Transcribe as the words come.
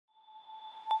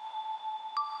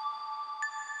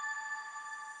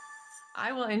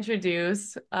I will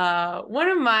introduce one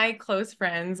of my close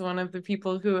friends, one of the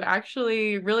people who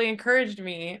actually really encouraged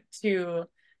me to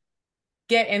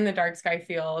get in the dark sky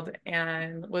field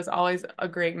and was always a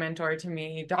great mentor to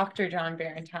me. Dr. John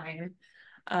Barentine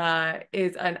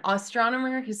is an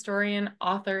astronomer, historian,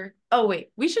 author. Oh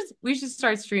wait, we should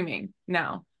start streaming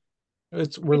now. We're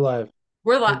live.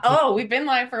 We're live. We're- Oh, we've been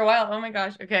live for a while. Oh my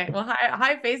gosh. Okay. Well,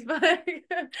 hi Facebook.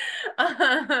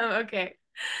 Okay.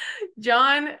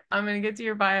 John, I'm going to get to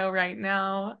your bio right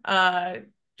now.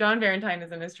 John Barentine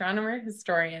is an astronomer,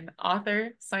 historian,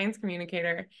 author, science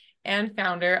communicator, and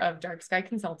founder of DarkSky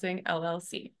Consulting,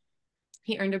 LLC.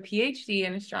 He earned a PhD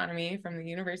in astronomy from the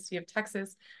University of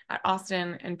Texas at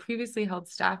Austin and previously held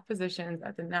staff positions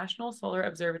at the National Solar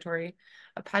Observatory,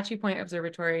 Apache Point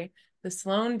Observatory, the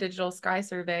Sloan Digital Sky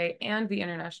Survey, and the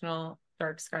International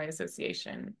Dark Sky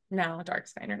Association, now Dark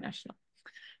Sky International.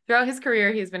 Throughout his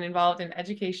career, he has been involved in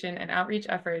education and outreach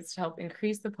efforts to help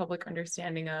increase the public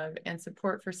understanding of and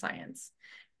support for science.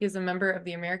 He is a member of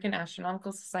the American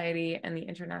Astronomical Society and the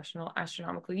International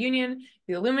Astronomical Union,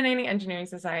 the Illuminating Engineering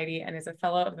Society, and is a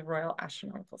fellow of the Royal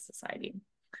Astronomical Society.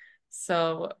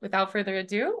 So without further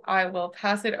ado, I will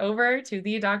pass it over to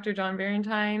the Dr. John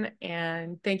Barentine,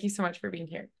 and thank you so much for being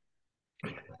here.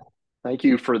 Thank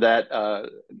you for that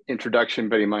introduction,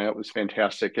 Betty Maya. It was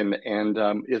fantastic. And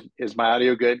is my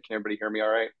audio good? Can everybody hear me all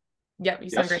right? Yep, you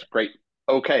sound Yes, great. great.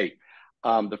 Okay.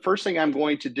 The first thing I'm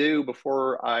going to do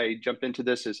before I jump into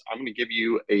this is I'm going to give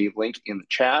you a link in the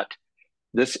chat.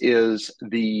 This is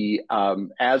the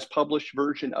as published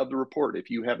version of the report. If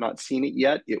you have not seen it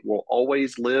yet, it will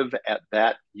always live at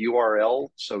that URL.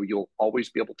 So you'll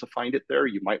always be able to find it there.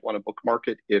 You might want to bookmark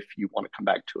it if you want to come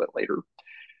back to it later.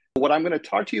 What I'm going to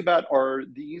talk to you about are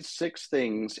these 6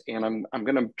 things, and I'm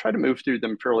going to try to move through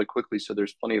them fairly quickly so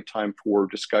there's plenty of time for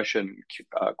discussion,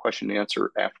 question and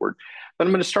answer afterward. But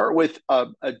I'm going to start with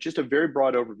just a very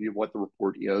broad overview of what the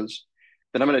report is.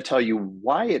 Then I'm going to tell you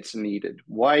why it's needed.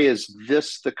 Why is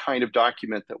this the kind of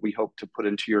document that we hope to put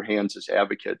into your hands as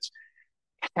advocates?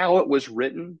 How it was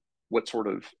written, what sort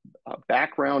of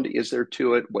background is there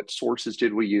to it, what sources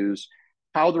did we use,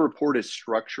 how the report is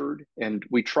structured, and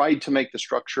we tried to make the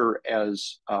structure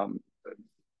as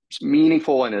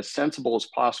meaningful and as sensible as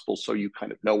possible so you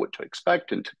kind of know what to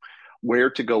expect and where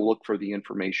to go look for the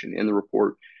information in the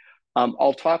report.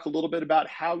 I'll talk a little bit about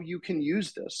how you can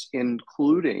use this,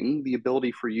 including the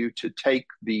ability for you to take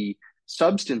the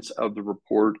substance of the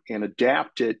report and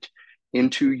adapt it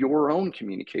into your own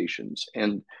communications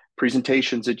and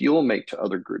presentations that you'll make to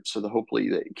other groups so that hopefully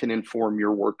they can inform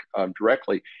your work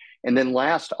directly. And then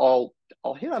last, I'll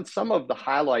hit on some of the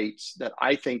highlights that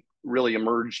I think really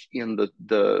emerged in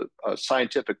the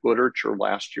scientific literature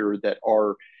last year that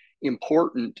are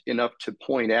important enough to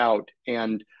point out.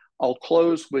 And I'll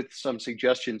close with some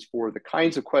suggestions for the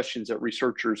kinds of questions that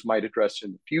researchers might address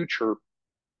in the future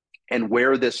and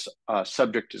where this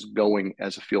subject is going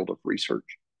as a field of research.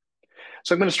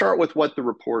 So I'm going to start with what the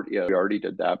report is. We already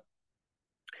did that.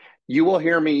 You will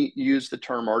hear me use the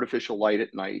term artificial light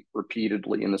at night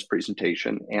repeatedly in this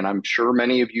presentation, and I'm sure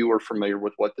many of you are familiar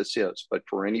with what this is. But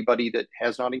for anybody that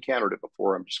has not encountered it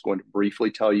before, I'm just going to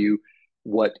briefly tell you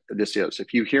what this is.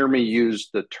 If you hear me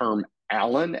use the term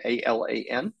ALAN,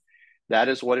 A-L-A-N, that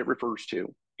is what it refers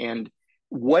to. And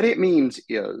what it means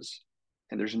is,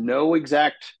 and there's no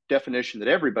exact definition that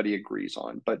everybody agrees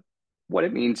on, but what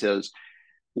it means is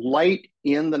light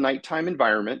in the nighttime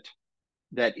environment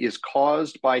that is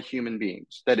caused by human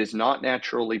beings, that is not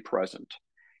naturally present.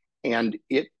 And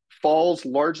it falls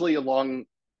largely along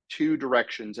 2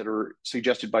 directions that are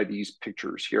suggested by these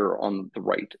pictures here on the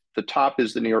right. The top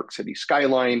is the New York City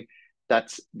skyline.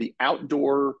 That's the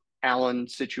outdoor ALAN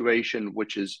situation,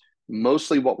 which is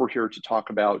mostly what we're here to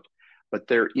talk about. But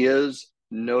there is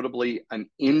notably an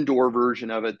indoor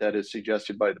version of it that is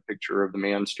suggested by the picture of the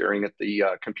man staring at the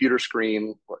computer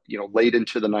screen, late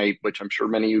into the night, which I'm sure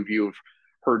many of you have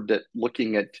heard that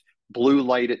looking at blue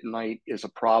light at night is a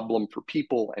problem for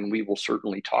people, and we will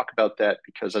certainly talk about that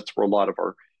because that's where a lot of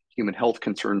our human health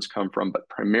concerns come from. But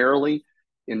primarily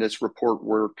in this report,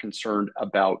 we're concerned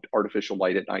about artificial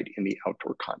light at night in the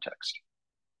outdoor context.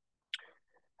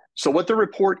 So what the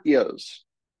report is,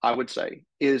 I would say,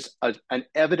 is an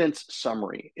evidence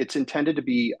summary. It's intended to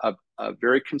be a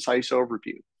very concise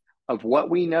overview of what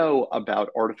we know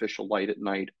about artificial light at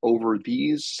night over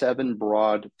these 7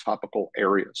 broad topical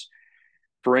areas.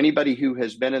 For anybody who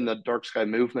has been in the dark sky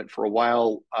movement for a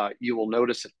while, you will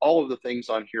notice that all of the things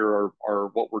on here are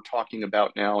what we're talking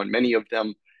about now, and many of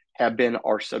them have been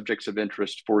our subjects of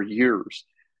interest for years.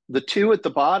 The 2 at the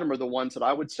bottom are the ones that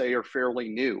I would say are fairly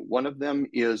new. One of them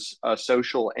is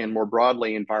social and more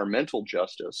broadly environmental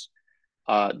justice.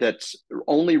 that's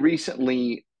only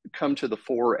recently come to the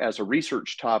fore as a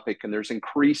research topic, and there's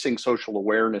increasing social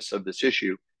awareness of this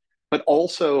issue, but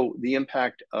also the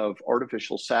impact of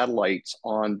artificial satellites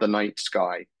on the night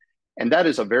sky. And that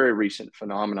is a very recent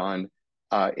phenomenon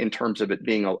in terms of it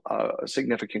being a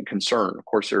significant concern. Of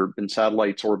course, there have been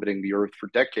satellites orbiting the Earth for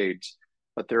decades,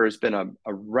 but there has been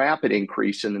a rapid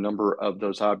increase in the number of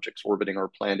those objects orbiting our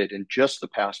planet in just the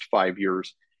past 5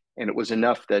 years. And it was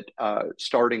enough that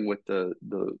starting with the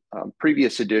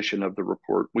previous edition of the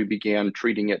report, we began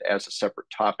treating it as a separate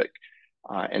topic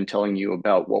and telling you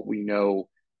about what we know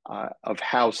of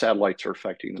how satellites are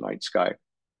affecting the night sky.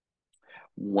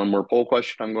 One more poll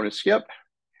question I'm going to skip.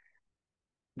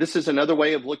 This is another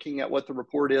way of looking at what the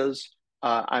report is.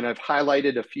 And I've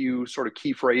highlighted a few sort of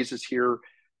key phrases here.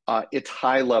 It's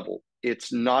high level.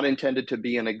 It's not intended to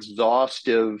be an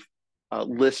exhaustive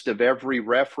list of every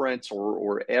reference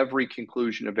or every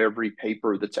conclusion of every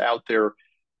paper that's out there,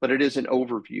 but it is an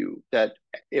overview that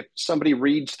if somebody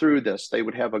reads through this, they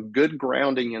would have a good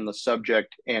grounding in the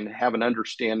subject and have an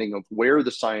understanding of where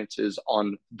the science is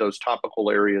on those topical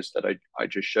areas that I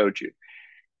just showed you.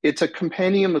 It's a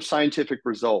compendium of scientific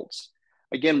results.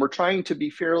 Again, we're trying to be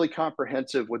fairly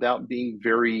comprehensive without being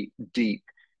very deep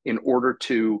in order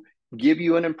to give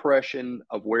you an impression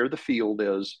of where the field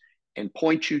is and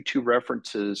point you to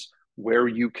references where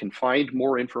you can find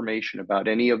more information about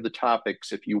any of the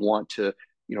topics if you want to,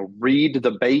 read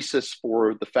the basis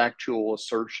for the factual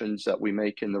assertions that we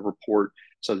make in the report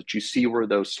so that you see where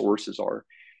those sources are.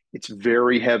 It's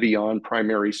very heavy on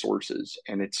primary sources,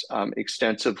 and it's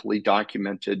extensively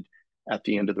documented at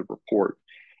the end of the report.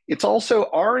 It's also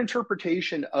our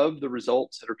interpretation of the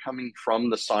results that are coming from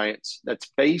the science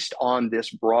that's based on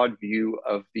this broad view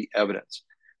of the evidence.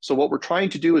 So what we're trying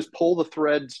to do is pull the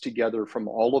threads together from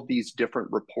all of these different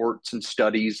reports and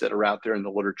studies that are out there in the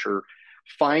literature,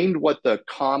 find what the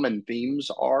common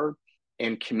themes are,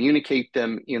 and communicate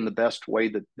them in the best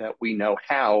way that we know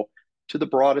how to the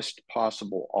broadest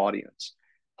possible audience.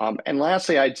 And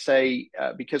lastly, I'd say,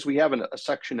 because we have a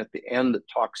section at the end that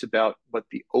talks about what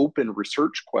the open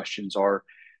research questions are,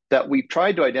 that we've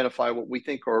tried to identify what we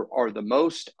think are the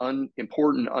most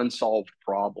important unsolved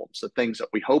problems, the things that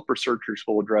we hope researchers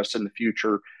will address in the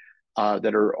future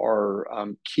that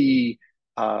are key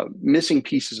missing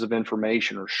pieces of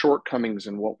information or shortcomings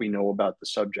in what we know about the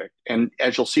subject. And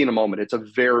as you'll see in a moment, it's a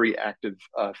very active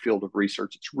field of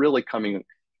research. It's really coming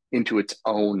into its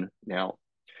own now.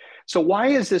 So why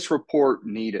is this report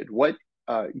needed? What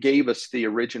gave us the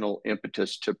original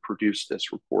impetus to produce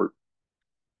this report?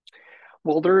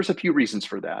 Well, there's a few reasons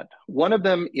for that. One of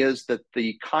them is that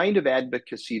the kind of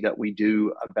advocacy that we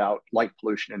do about light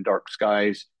pollution and dark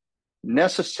skies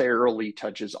necessarily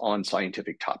touches on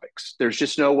scientific topics. There's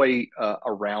just no way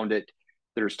around it.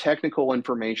 There's technical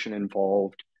information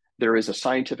involved. There is a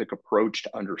scientific approach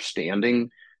to understanding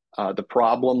the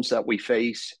problems that we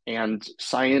face, and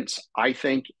science, I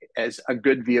think, is a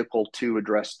good vehicle to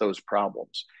address those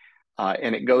problems.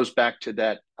 And it goes back to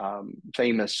that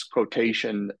famous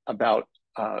quotation about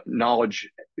knowledge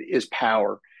is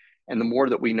power. And the more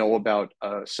that we know about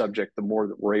a subject, the more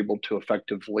that we're able to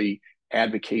effectively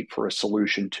advocate for a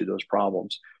solution to those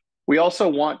problems. We also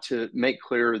want to make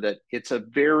clear that it's a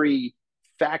very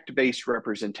fact-based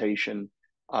representation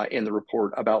in the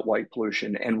report about light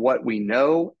pollution and what we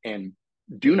know and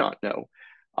do not know.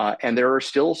 And there are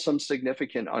still some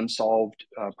significant unsolved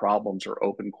problems or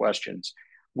open questions.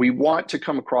 We want to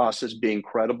come across as being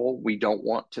credible. We don't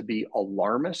want to be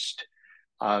alarmist.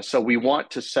 So we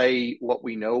want to say what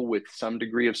we know with some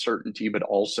degree of certainty, but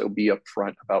also be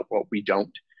upfront about what we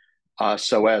don't,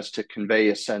 so as to convey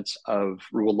a sense of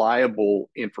reliable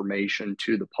information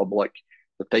to the public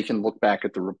that they can look back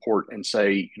at the report and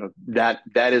say, that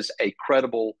is a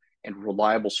credible and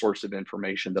reliable source of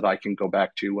information that I can go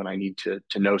back to when I need to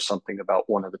know something about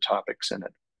one of the topics in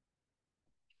it.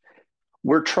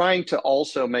 We're trying to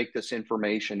also make this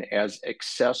information as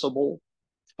accessible,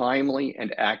 timely,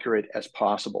 and accurate as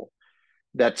possible.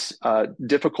 That's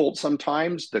difficult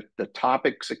sometimes. The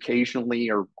topics occasionally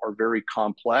are very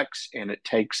complex, and it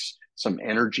takes some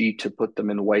energy to put them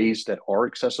in ways that are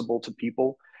accessible to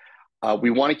people. We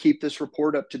want to keep this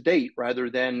report up to date rather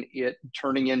than it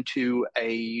turning into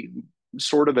a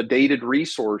sort of a dated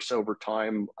resource over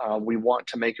time. We want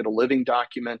to make it a living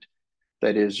document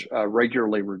that is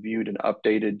regularly reviewed and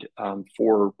updated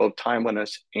for both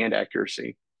timeliness and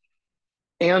accuracy.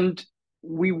 And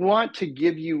we want to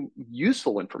give you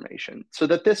useful information so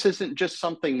that this isn't just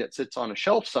something that sits on a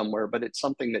shelf somewhere, but it's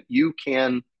something that you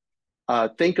can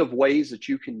think of ways that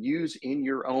you can use in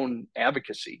your own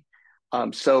advocacy.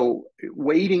 So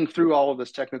wading through all of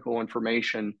this technical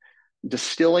information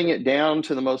distilling it down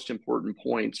to the most important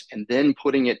points and then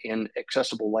putting it in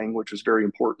accessible language is very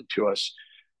important to us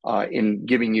in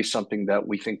giving you something that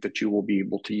we think that you will be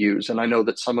able to use. And I know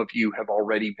that some of you have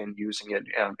already been using it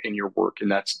in your work,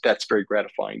 and that's very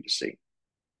gratifying to see.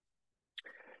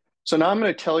 So now I'm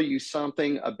going to tell you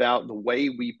something about the way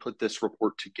we put this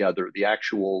report together, the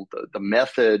actual, the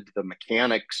method, the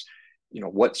mechanics,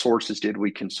 what sources did we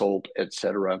consult, et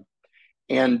cetera.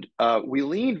 And we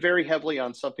leaned very heavily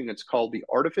on something that's called the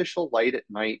Artificial Light at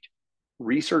Night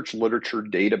Research Literature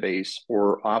Database,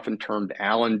 or often termed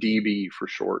ALAN-DB for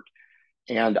short.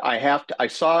 And I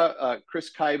saw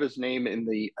Chris Kaiva's name in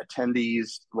the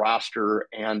attendees roster,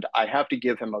 and I have to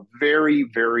give him a very,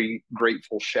 very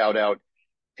grateful shout out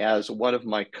as one of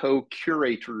my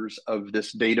co-curators of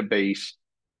this database,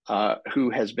 who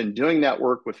has been doing that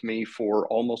work with me for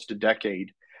almost a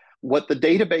decade. What the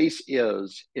database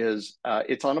is it's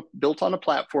built on a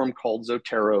platform called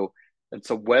Zotero. It's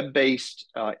a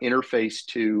web-based interface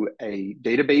to a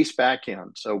database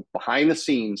backend. So behind the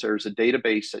scenes, there's a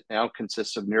database that now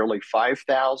consists of nearly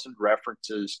 5,000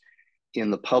 references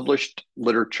in the published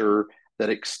literature that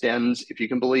extends, if you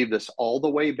can believe this, all the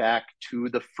way back to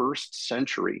the 1st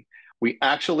century. We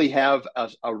actually have a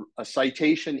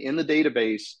citation in the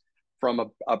database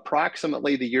from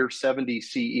approximately the year 70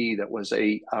 CE that was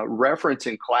a reference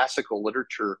in classical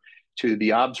literature to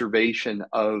the observation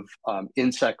of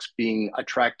insects being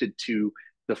attracted to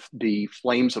the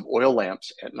flames of oil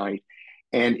lamps at night.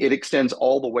 And it extends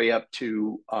all the way up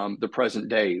to the present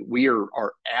day. We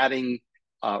are adding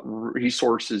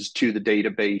resources to the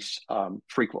database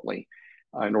frequently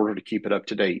in order to keep it up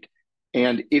to date.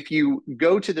 And if you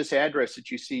go to this address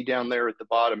that you see down there at the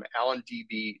bottom,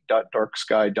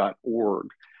 alandb.darksky.org,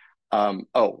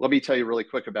 let me tell you really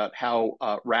quick about how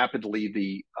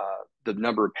rapidly the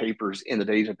number of papers in the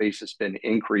database has been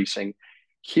increasing.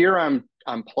 Here I'm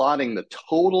plotting the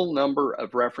total number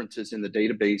of references in the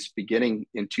database beginning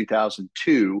in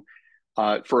 2002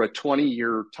 for a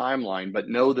 20-year timeline, but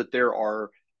know that there are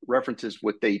references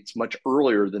with dates much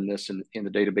earlier than this in the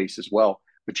database as well.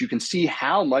 But you can see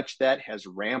how much that has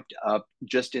ramped up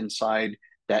just inside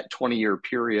that 20-year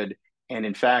period. And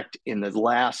in fact, in the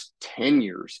last 10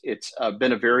 years, it's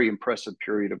been a very impressive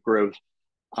period of growth.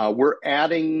 We're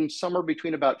adding somewhere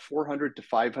between about 400 to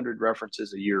 500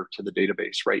 references a year to the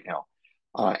database right now.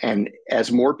 And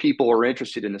as more people are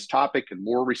interested in this topic and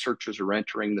more researchers are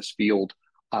entering this field,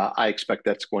 I expect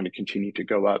that's going to continue to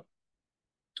go up.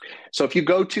 So if you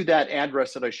go to that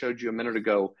address that I showed you a minute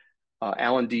ago,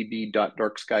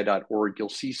 alandb.darksky.org, you'll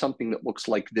see something that looks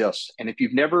like this. And if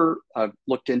you've never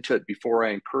looked into it before,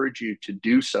 I encourage you to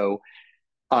do so,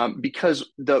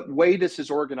 because the way this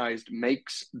is organized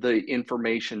makes the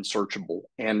information searchable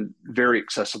and very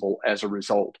accessible as a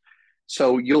result.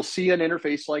 So you'll see an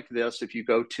interface like this if you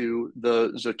go to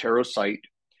the Zotero site.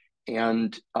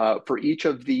 And for each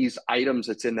of these items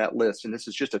that's in that list, and this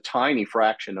is just a tiny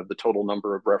fraction of the total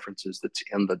number of references that's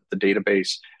in the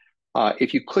database,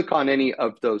 if you click on any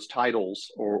of those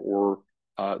titles or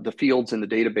the fields in the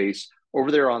database, over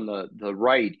there on the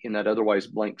right in that otherwise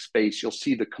blank space, you'll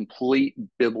see the complete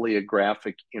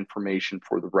bibliographic information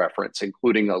for the reference,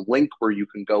 including a link where you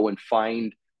can go and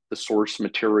find the source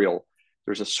material.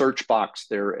 There's a search box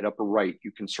there at upper right.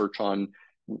 You can search on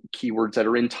keywords that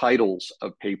are in titles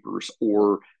of papers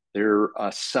or their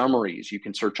summaries. You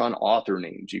can search on author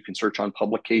names. You can search on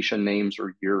publication names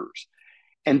or years.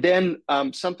 And then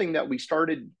something that we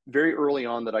started very early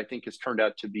on that I think has turned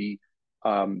out to be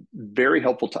very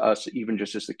helpful to us, even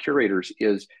just as the curators,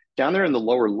 is down there in the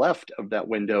lower left of that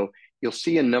window, you'll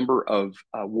see a number of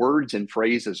words and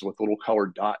phrases with little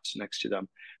colored dots next to them.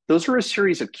 Those are a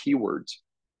series of keywords.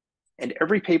 And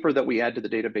every paper that we add to the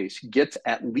database gets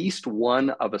at least one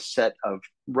of a set of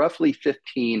roughly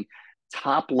 15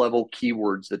 top-level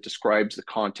keywords that describes the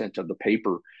content of the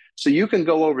paper. So you can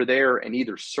go over there and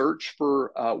either search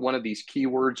for one of these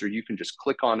keywords, or you can just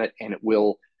click on it and it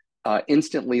will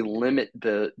instantly limit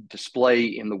the display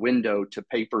in the window to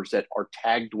papers that are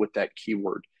tagged with that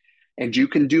keyword. And you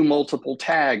can do multiple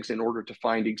tags in order to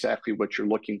find exactly what you're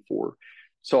looking for.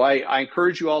 So I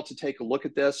encourage you all to take a look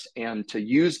at this and to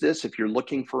use this if you're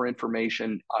looking for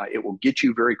information. It will get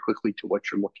you very quickly to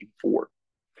what you're looking for.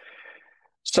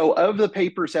 So of the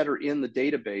papers that are in the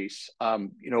database,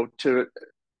 to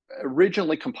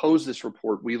originally compose this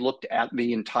report, we looked at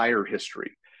the entire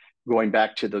history, going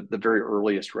back to the very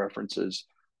earliest references.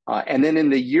 And then in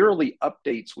the yearly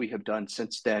updates we have done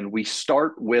since then, we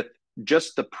start with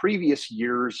just the previous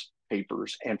year's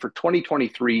papers. And for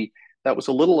 2023, that was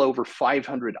a little over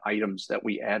 500 items that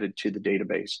we added to the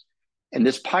database. And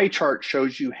this pie chart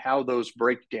shows you how those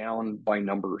break down by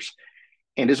numbers.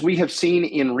 And as we have seen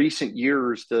in recent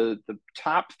years, the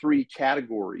top three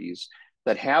categories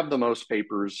that have the most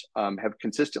papers have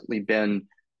consistently been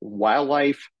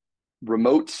wildlife,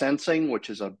 remote sensing, which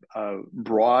is a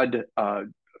broad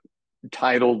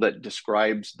title that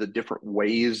describes the different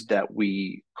ways that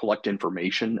we collect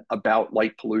information about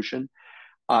light pollution.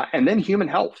 And then human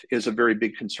health is a very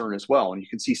big concern as well. And you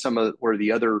can see some of where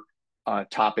the other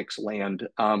topics land.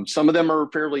 Some of them are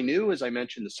fairly new. As I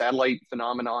mentioned, the satellite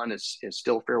phenomenon is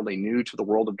still fairly new to the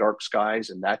world of dark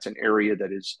skies, and that's an area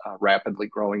that is rapidly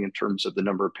growing in terms of the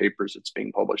number of papers that's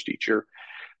being published each year.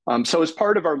 So as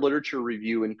part of our literature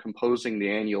review and composing the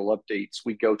annual updates,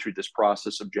 we go through this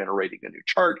process of generating a new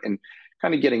chart and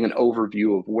kind of getting an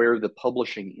overview of where the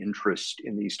publishing interest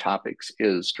in these topics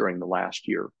is during the last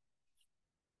year.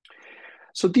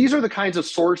 So these are the kinds of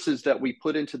sources that we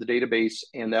put into the database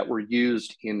and that were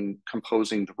used in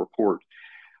composing the report.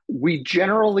 We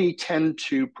generally tend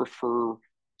to prefer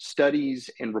studies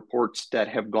and reports that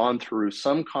have gone through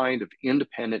some kind of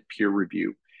independent peer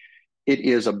review. It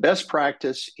is a best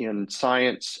practice in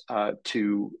science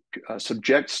to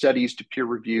subject studies to peer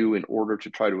review in order to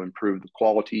try to improve the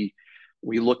quality.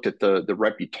 We looked at the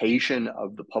reputation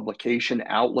of the publication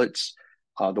outlets,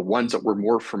 the ones that we're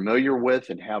more familiar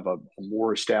with and have a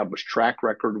more established track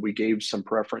record, we gave some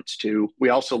preference to. We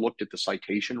also looked at the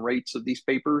citation rates of these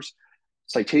papers.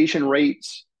 Citation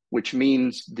rates, which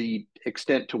means the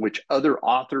extent to which other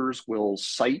authors will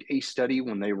cite a study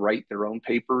when they write their own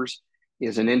papers,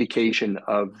 is an indication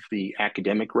of the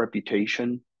academic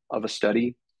reputation of a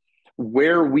study.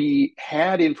 Where we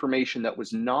had information that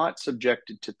was not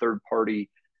subjected to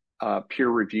third-party peer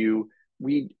review,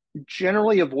 we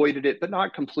generally avoided it, but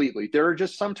not completely. There are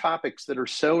just some topics that are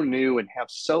so new and have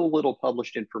so little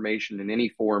published information in any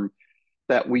form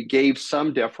that we gave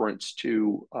some deference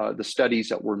to the studies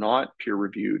that were not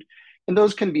peer-reviewed. And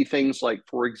those can be things like,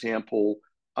 for example,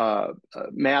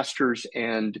 master's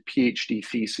and PhD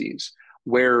theses,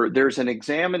 where there's an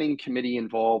examining committee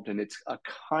involved and it's a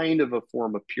kind of a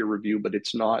form of peer review, but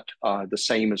it's not the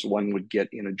same as one would get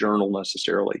in a journal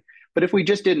necessarily. But if we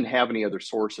just didn't have any other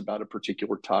source about a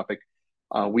particular topic,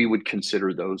 we would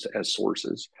consider those as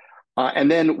sources.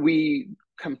 And then we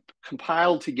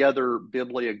compiled together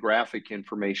bibliographic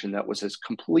information that was as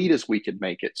complete as we could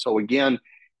make it. So again,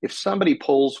 if somebody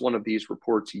pulls one of these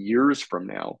reports years from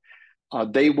now,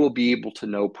 they will be able to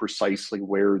know precisely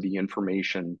where the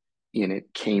information in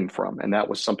it came from. And that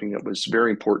was something that was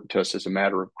very important to us as a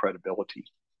matter of credibility.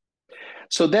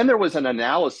 So then there was an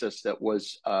analysis that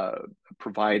was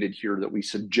provided here that we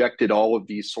subjected all of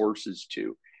these sources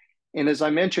to. And as I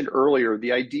mentioned earlier,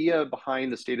 the idea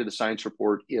behind the State of the Science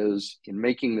report is, in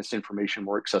making this information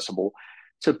more accessible,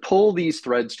 to pull these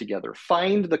threads together,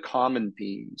 find the common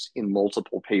themes in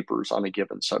multiple papers on a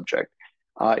given subject.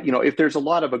 If there's a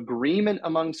lot of agreement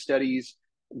among studies,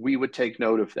 we would take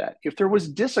note of that. If there was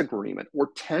disagreement or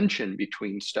tension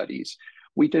between studies,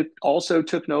 we also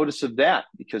took notice of that,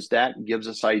 because that gives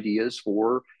us ideas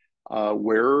for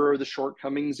where are the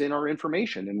shortcomings in our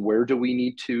information and where do we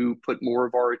need to put more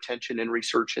of our attention and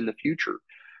research in the future.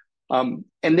 And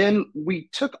then we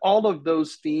took all of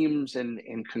those themes and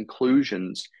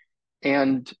conclusions,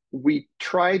 and we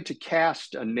tried to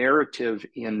cast a narrative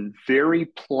in very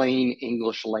plain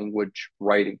English language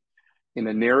writing, in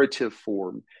a narrative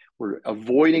form. We're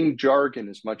avoiding jargon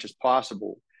as much as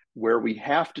possible. Where we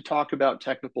have to talk about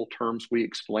technical terms, we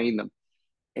explain them.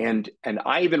 And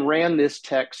I even ran this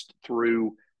text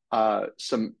through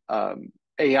some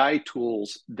AI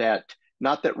tools that,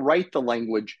 not that write the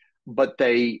language, but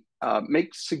they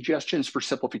make suggestions for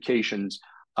simplifications,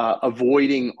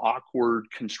 avoiding awkward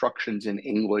constructions in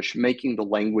English, making the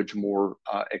language more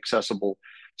accessible.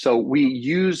 So we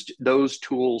used those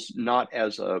tools not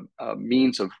as a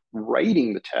means of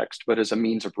writing the text, but as a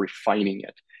means of refining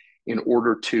it in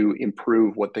order to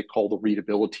improve what they call the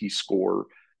readability score,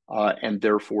 and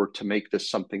therefore to make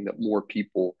this something that more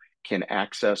people can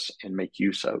access and make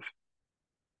use of.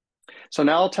 So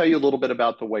now I'll tell you a little bit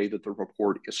about the way that the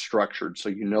report is structured, so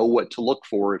you know what to look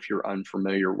for if you're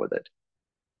unfamiliar with it.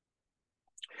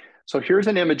 So here's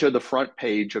an image of the front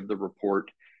page of the report,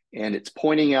 and it's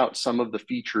pointing out some of the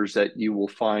features that you will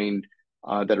find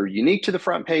that are unique to the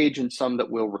front page and some that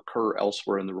will recur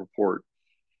elsewhere in the report.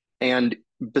 And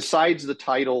besides the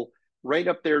title, right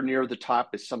up there near the top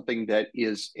is something that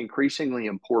is increasingly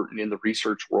important in the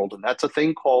research world, and that's a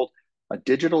thing called a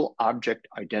digital object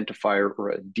identifier,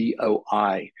 or a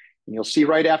DOI. And you'll see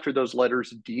right after those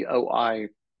letters, DOI,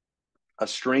 a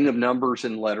string of numbers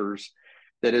and letters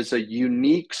that is a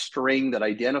unique string that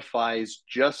identifies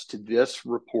just this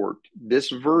report, this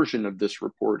version of this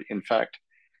report, in fact.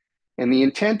 And the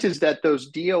intent is that those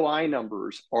DOI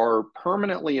numbers are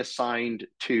permanently assigned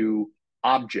to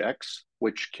objects,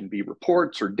 which can be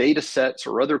reports or data sets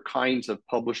or other kinds of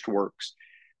published works,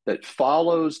 that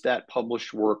follows that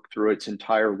published work through its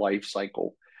entire life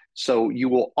cycle. So you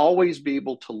will always be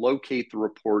able to locate the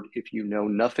report if you know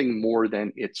nothing more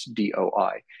than its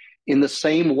DOI. In the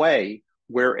same way,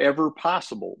 wherever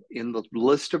possible, in the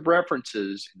list of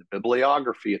references, in the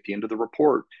bibliography at the end of the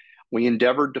report, we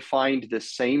endeavored to find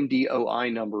this same DOI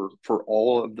number for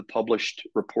all of the published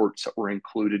reports that were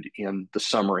included in the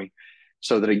summary.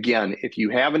 So that, again, if you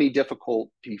have any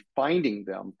difficulty finding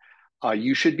them,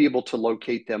 you should be able to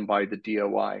locate them by the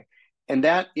DOI. And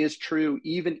that is true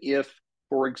even if,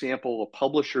 for example, a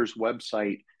publisher's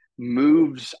website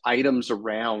moves items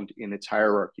around in its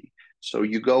hierarchy. So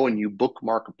you go and you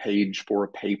bookmark a page for a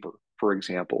paper, for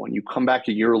example, and you come back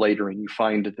a year later and you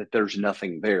find that there's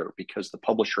nothing there because the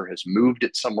publisher has moved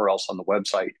it somewhere else on the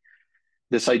website.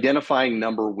 This identifying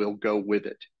number will go with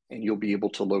it, and you'll be able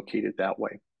to locate it that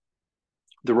way.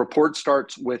 The report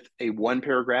starts with a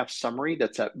one-paragraph summary.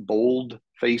 That's that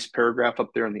bold-face paragraph up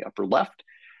there in the upper left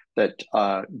that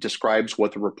describes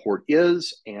what the report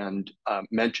is and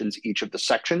mentions each of the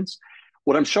sections.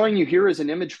 What I'm showing you here is an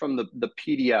image from the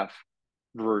PDF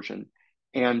version.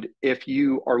 And if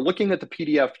you are looking at the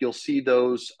PDF, you'll see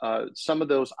those, some of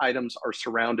those items are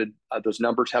surrounded, those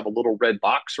numbers have a little red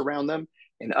box around them,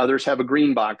 and others have a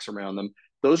green box around them.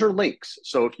 Those are links.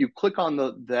 So if you click on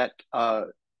that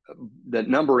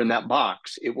number in that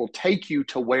box, it will take you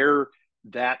to where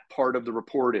that part of the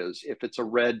report is. If it's a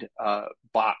red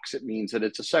box, it means that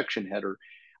it's a section header.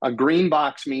 A green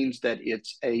box means that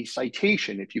it's a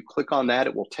citation. If you click on that,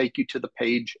 it will take you to the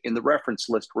page in the reference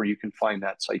list where you can find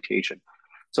that citation.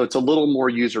 So it's a little more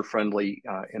user-friendly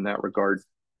in that regard.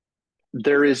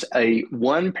 There is a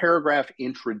one-paragraph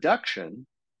introduction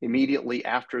immediately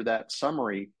after that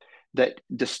summary that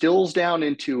distills down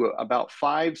into about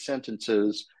 5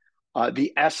 sentences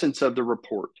the essence of the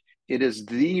report. It is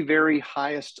the very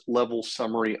highest level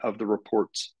summary of the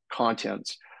report's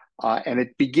contents. And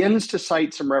it begins to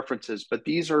cite some references, but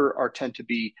these tend to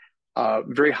be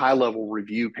very high-level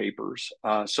review papers.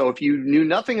 So if you knew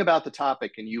nothing about the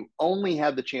topic and you only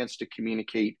had the chance to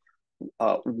communicate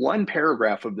one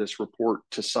paragraph of this report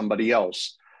to somebody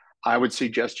else, I would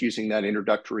suggest using that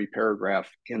introductory paragraph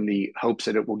in the hopes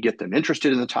that it will get them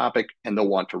interested in the topic and they'll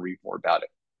want to read more about it.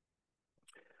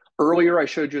 Earlier, I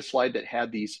showed you a slide that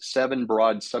had these 7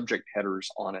 broad subject headers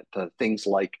on it, things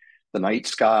like the night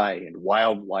sky and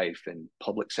wildlife and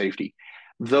public safety.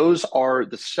 Those are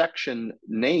the section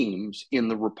names in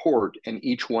the report, and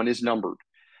each one is numbered.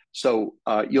 So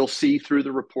you'll see through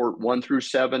the report 1 through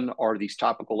 7 are these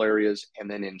topical areas, and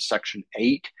then in section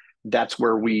 8, that's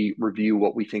where we review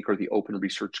what we think are the open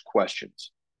research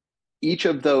questions. Each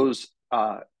of those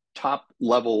top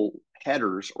level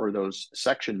headers or those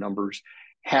section numbers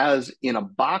has in a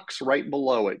box right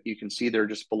below it, you can see there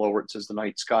just below where it says the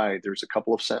night sky, there's a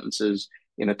couple of sentences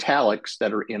in italics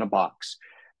that are in a box.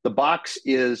 The box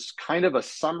is kind of a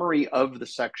summary of the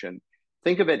section.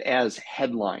 Think of it as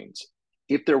headlines.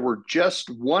 If there were just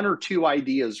 1 or 2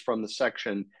 ideas from the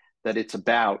section that it's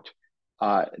about,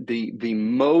 the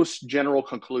most general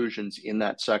conclusions in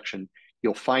that section,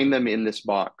 you'll find them in this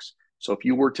box. So if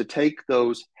you were to take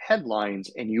those headlines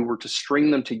and you were to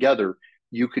string them together,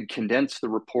 you could condense the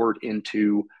report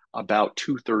into about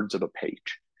 2/3 of a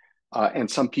page. And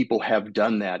some people have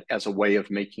done that as a way of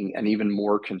making an even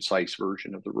more concise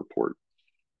version of the report.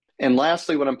 And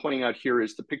lastly, what I'm pointing out here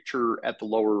is the picture at the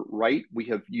lower right. We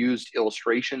have used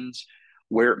illustrations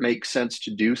where it makes sense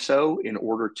to do so in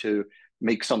order to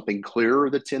make something clearer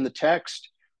that's in the text.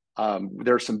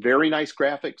 There are some very nice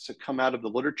graphics that come out of the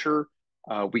literature.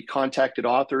 We contacted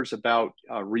authors about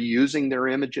reusing their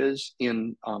images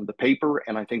in the paper,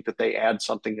 and I think that they add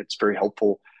something that's very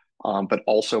helpful, but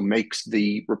also makes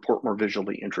the report more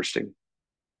visually interesting.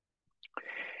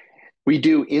 We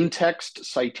do in-text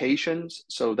citations,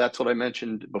 so that's what I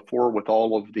mentioned before with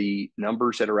all of the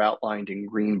numbers that are outlined in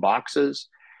green boxes.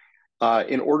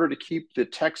 In order to keep the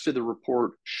text of the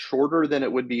report shorter than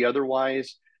it would be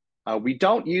otherwise, we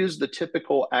don't use the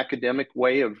typical academic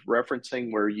way of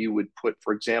referencing where you would put,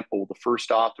 for example, the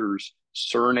first author's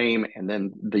surname and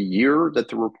then the year that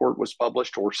the report was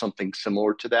published or something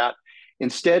similar to that.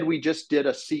 Instead, we just did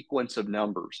a sequence of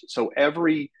numbers. So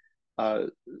every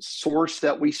source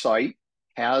that we cite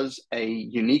has a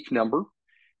unique number,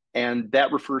 and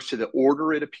that refers to the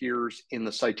order it appears in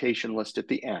the citation list at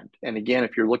the end. And again,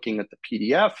 if you're looking at the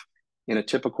PDF, in a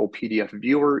typical PDF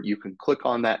viewer. You can click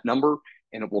on that number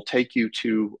and it will take you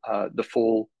to the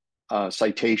full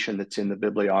citation that's in the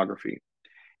bibliography.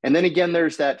 And then again,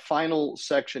 there's that final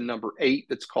section, number 8,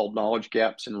 that's called Knowledge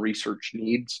Gaps and Research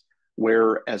Needs,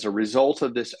 where as a result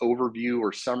of this overview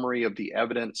or summary of the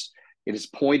evidence, it has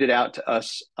pointed out to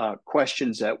us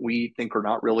questions that we think are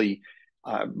not really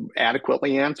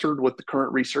adequately answered with the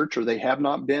current research, or they have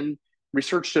not been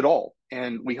researched at all.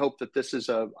 And we hope that this is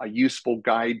a useful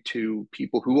guide to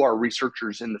people who are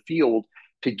researchers in the field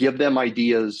to give them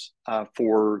ideas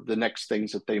for the next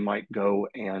things that they might go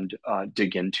and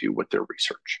dig into with their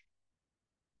research.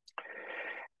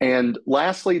 And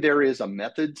lastly, there is a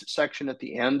methods section at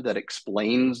the end that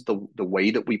explains the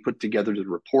way that we put together the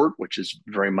report, which is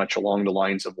very much along the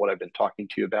lines of what I've been talking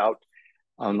to you about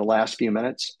on the last few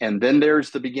minutes. And then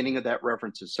there's the beginning of that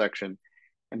references section.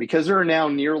 And because there are now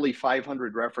nearly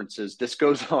 500 references, this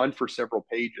goes on for several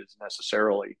pages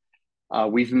necessarily.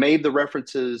 We've made the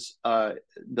references,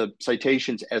 the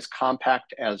citations as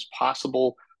compact as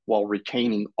possible while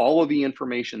retaining all of the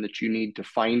information that you need to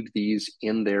find these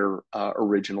in their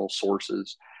original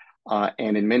sources.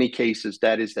 And in many cases,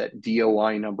 that is that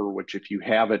DOI number, which if you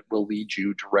have it, will lead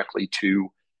you directly to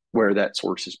where that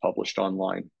source is published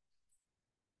online.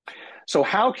 So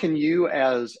how can you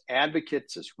as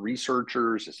advocates, as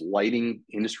researchers, as lighting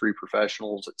industry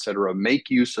professionals, et cetera, make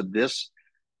use of this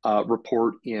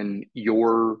report in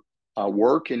your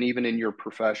work and even in your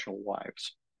professional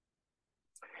lives?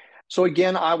 So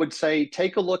again, I would say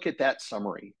take a look at that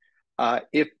summary.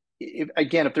 If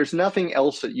there's nothing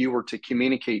else that you were to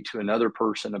communicate to another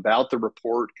person about the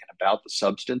report and about the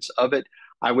substance of it,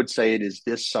 I would say it is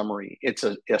this summary. It's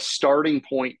a starting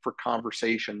point for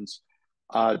conversations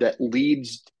that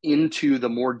leads into the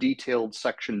more detailed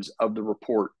sections of the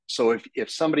report. So if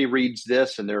somebody reads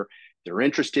this and they're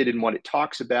interested in what it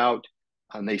talks about,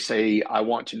 and they say, I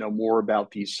want to know more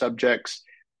about these subjects,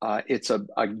 it's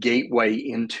a gateway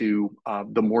into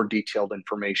the more detailed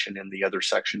information in the other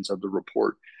sections of the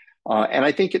report. And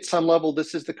I think at some level,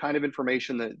 this is the kind of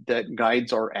information that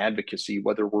guides our advocacy,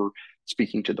 whether we're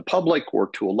speaking to the public or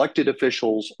to elected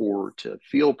officials or to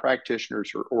field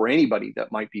practitioners or anybody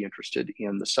that might be interested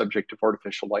in the subject of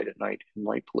artificial light at night and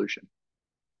light pollution.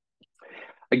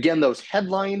 Again, those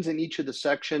headlines in each of the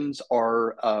sections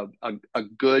are a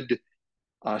good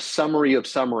summary of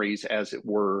summaries, as it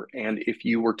were. And if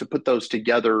you were to put those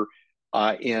together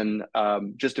in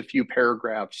just a few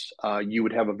paragraphs, you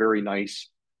would have a very nice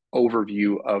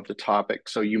overview of the topic.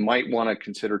 So you might want to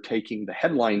consider taking the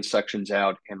headline sections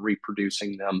out and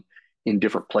reproducing them in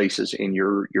different places in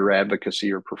your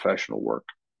advocacy or professional work.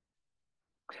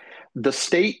 The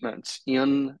statements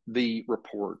in the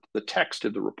report, the text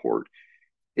of the report,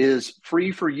 is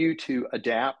free for you to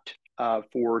adapt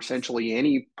for essentially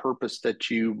any purpose that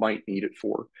you might need it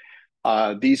for.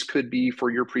 These could be for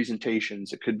your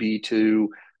presentations. It could be to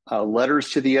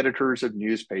letters to the editors of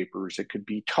newspapers. It could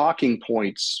be talking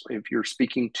points if you're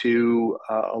speaking to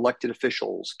elected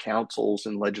officials, councils,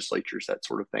 and legislatures, that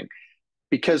sort of thing.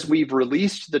 Because we've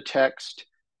released the text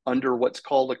under what's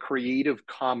called a Creative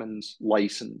Commons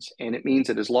license. And it means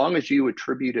that as long as you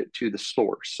attribute it to the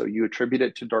source, so you attribute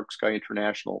it to DarkSky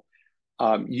International,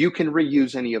 you can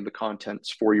reuse any of the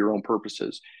contents for your own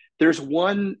purposes. There's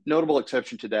one notable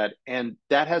exception to that, and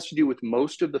that has to do with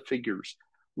most of the figures,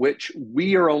 which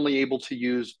we are only able to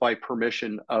use by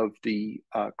permission of the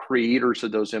creators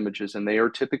of those images, and they are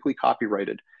typically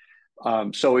copyrighted.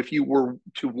 So if you were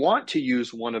to want to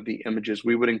use one of the images,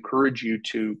 we would encourage you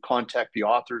to contact the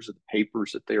authors of the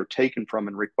papers that they are taken from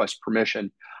and request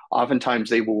permission. Oftentimes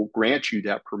they will grant you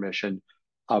that permission,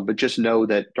 but just know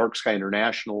that DarkSky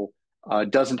International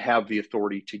doesn't have the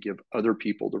authority to give other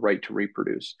people the right to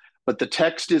reproduce. But the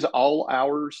text is all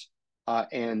ours,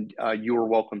 and you are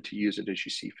welcome to use it as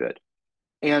you see fit.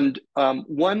 And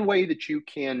one way that you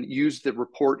can use the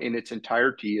report in its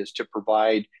entirety is to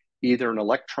provide either an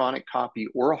electronic copy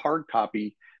or a hard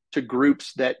copy to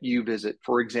groups that you visit,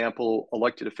 for example,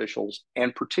 elected officials,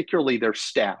 and particularly their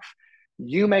staff.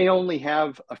 You may only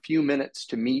have a few minutes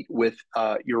to meet with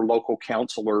your local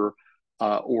counselor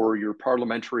or your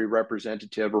parliamentary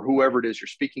representative or whoever it is you're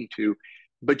speaking to,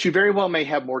 but you very well may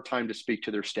have more time to speak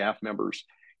to their staff members.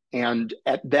 And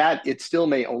at that, it still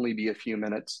may only be a few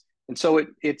minutes. And so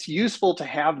it's useful to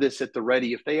have this at the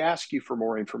ready. If they ask you for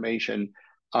more information,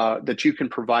 that you can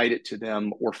provide it to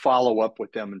them or follow up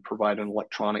with them and provide an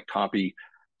electronic copy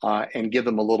and give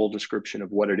them a little description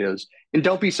of what it is. And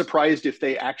don't be surprised if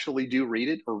they actually do read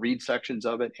it or read sections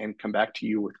of it and come back to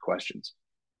you with questions.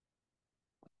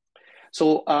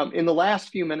 So in the last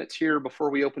few minutes here, before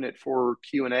we open it for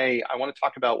Q&A, I want to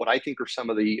talk about what I think are some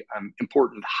of the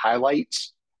important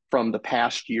highlights from the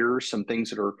past year, some things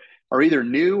that are either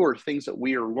new or things that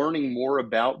we are learning more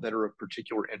about that are of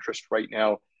particular interest right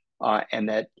now, and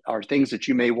that are things that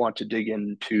you may want to dig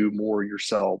into more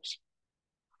yourselves.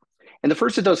 And the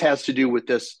first of those has to do with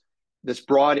this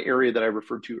broad area that I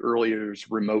referred to earlier as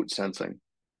remote sensing.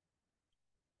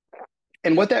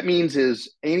 And what that means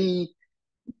is any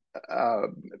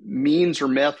means or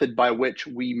method by which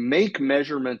we make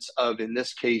measurements of, in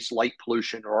this case, light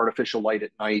pollution or artificial light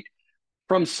at night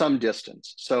from some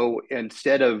distance. So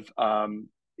instead of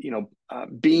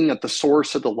being at the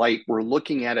source of the light, we're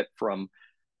looking at it from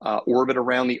orbit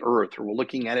around the Earth, or we're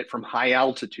looking at it from high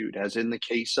altitude, as in the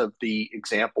case of the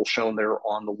example shown there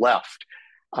on the left.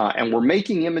 And we're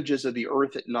making images of the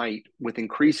Earth at night with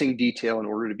increasing detail in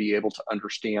order to be able to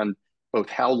understand both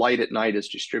how light at night is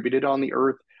distributed on the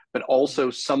Earth, but also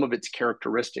some of its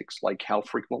characteristics, like how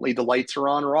frequently the lights are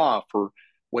on or off, or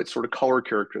what sort of color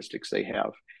characteristics they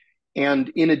have. And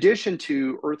in addition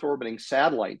to Earth orbiting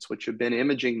satellites, which have been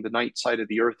imaging the night side of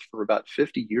the Earth for about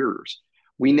 50 years,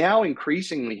 we now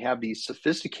increasingly have these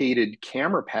sophisticated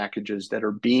camera packages that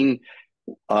are being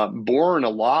borne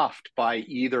aloft by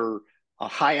either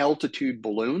high altitude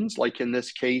balloons, like in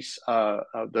this case,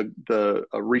 the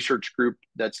research group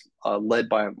that's led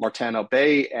by Martin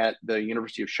Aubé at the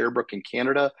University of Sherbrooke in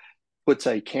Canada puts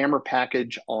a camera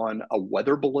package on a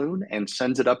weather balloon and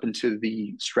sends it up into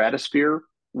the stratosphere,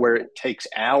 where it takes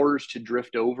hours to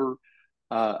drift over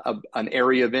an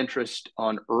area of interest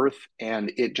on Earth,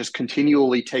 and it just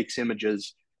continually takes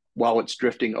images while it's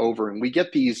drifting over. And we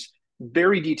get these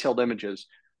very detailed images.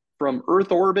 From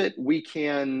Earth orbit, we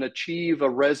can achieve a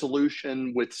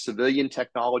resolution with civilian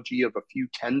technology of a few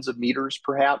tens of meters,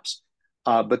 perhaps,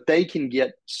 but they can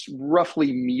get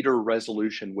roughly meter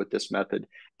resolution with this method.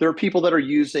 There are people that are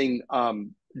using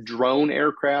drone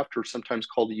aircraft, or sometimes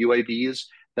called UAVs,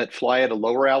 that fly at a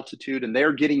lower altitude, and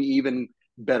they're getting even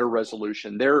better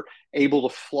resolution. They're able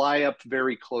to fly up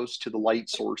very close to the light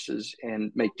sources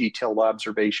and make detailed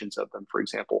observations of them, for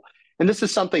example. And this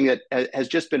is something that has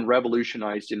just been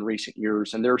revolutionized in recent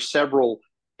years. And there are several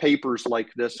papers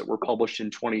like this that were published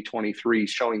in 2023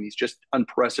 showing these just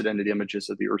unprecedented images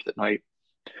of the Earth at night.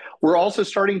 We're also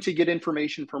starting to get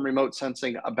information from remote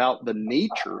sensing about the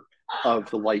nature of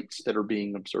the lights that are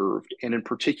being observed, and in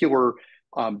particular,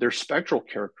 their spectral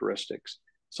characteristics.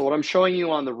 So what I'm showing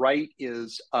you on the right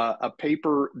is a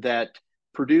paper that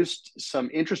produced some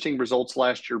interesting results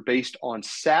last year based on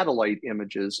satellite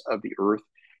images of the Earth.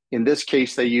 In this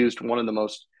case, they used one of the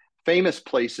most famous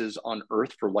places on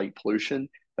Earth for light pollution,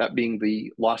 that being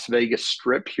the Las Vegas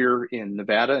Strip here in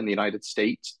Nevada in the United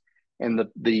States. And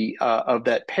of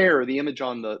that pair, the image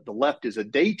on the left is a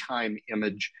daytime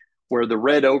image where the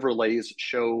red overlays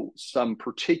show some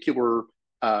particular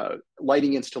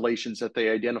lighting installations that they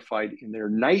identified in their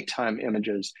nighttime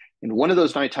images. And one of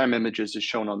those nighttime images is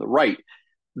shown on the right.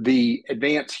 The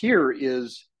advance here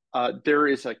is there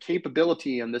is a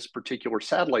capability in this particular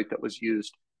satellite that was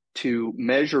used to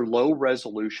measure low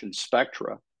resolution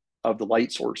spectra of the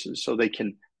light sources, so they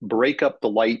can break up the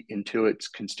light into its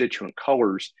constituent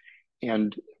colors.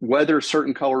 And whether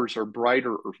certain colors are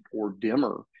brighter or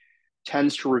dimmer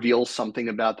tends to reveal something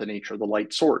about the nature of the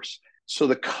light source. So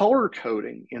the color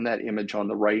coding in that image on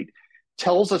the right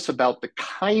tells us about the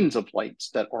kinds of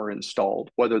lights that are installed,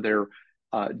 whether they're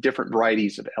different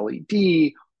varieties of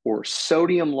LED or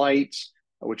sodium lights,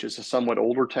 which is a somewhat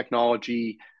older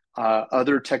technology,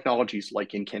 other technologies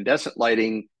like incandescent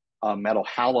lighting, metal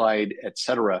halide, et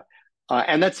cetera.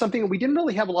 And that's something that we didn't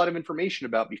really have a lot of information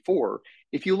about before.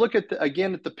 If you look at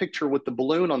again at the picture with the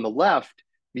balloon on the left,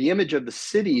 the image of the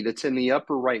city that's in the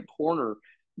upper right corner,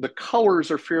 the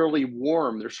colors are fairly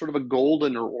warm. They're sort of a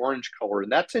golden or orange color,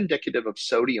 and that's indicative of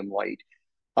sodium light.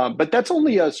 But that's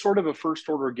only a sort of a first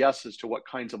order guess as to what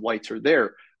kinds of lights are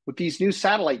there. With these new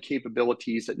satellite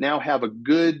capabilities that now have a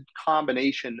good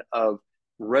combination of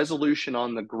resolution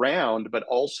on the ground, but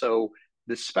also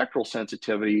the spectral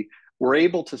sensitivity, we're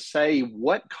able to say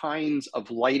what kinds of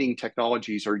lighting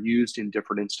technologies are used in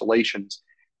different installations.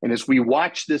 And as we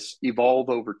watch this evolve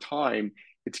over time,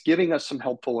 it's giving us some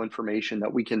helpful information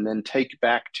that we can then take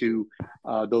back to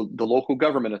the local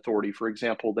government authority, for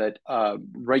example, that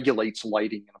regulates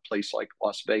lighting in a place like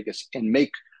Las Vegas, and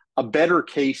make a better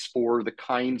case for the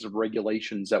kinds of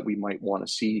regulations that we might want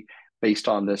to see based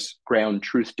on this ground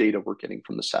truth data we're getting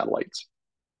from the satellites.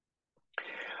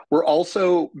 We're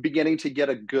also beginning to get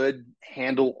a good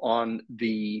handle on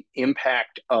the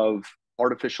impact of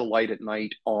artificial light at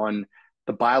night on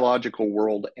the biological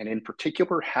world, and in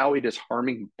particular, how it is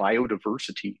harming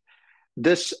biodiversity.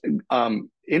 This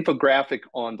infographic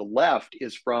on the left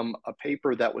is from a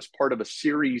paper that was part of a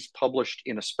series published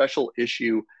in a special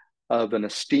issue of an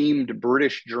esteemed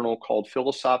British journal called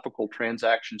Philosophical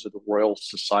Transactions of the Royal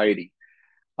Society.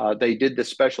 They did this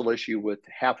special issue with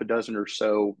half a dozen or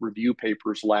so review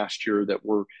papers last year that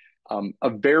were a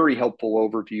very helpful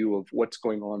overview of what's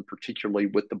going on, particularly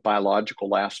with the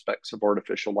biological aspects of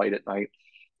artificial light at night.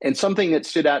 And something that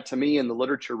stood out to me in the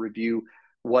literature review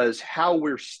was how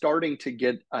we're starting to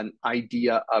get an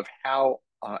idea of how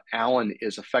ALAN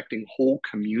is affecting whole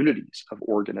communities of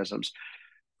organisms.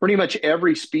 Pretty much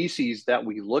every species that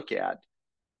we look at,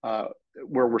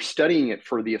 where we're studying it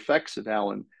for the effects of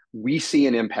ALAN, we see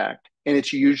an impact, and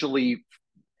it's usually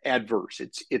adverse.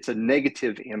 It's a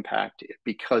negative impact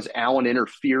because ALAN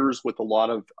interferes with a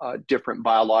lot of different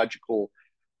biological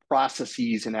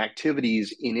processes and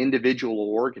activities in individual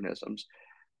organisms.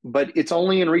 But it's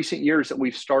only in recent years that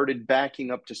we've started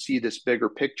backing up to see this bigger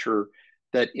picture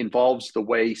that involves the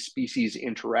way species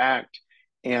interact,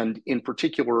 and in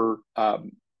particular,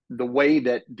 the way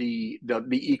that the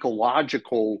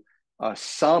ecological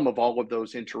sum of all of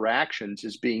those interactions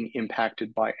is being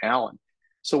impacted by ALAN.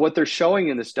 So what they're showing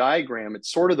in this diagram,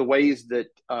 it's sort of the ways that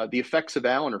the effects of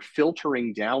ALAN are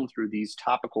filtering down through these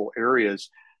topical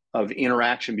areas of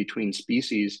interaction between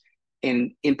species.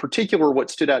 And in particular,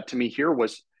 what stood out to me here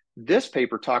was this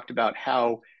paper talked about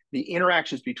how the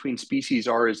interactions between species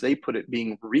are, as they put it,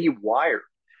 being rewired.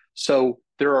 So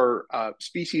there are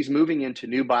species moving into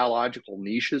new biological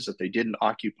niches that they didn't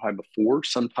occupy before,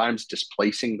 sometimes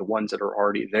displacing the ones that are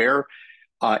already there.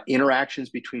 Interactions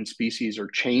between species are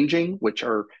changing, which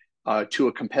are to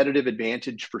a competitive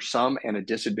advantage for some and a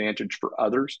disadvantage for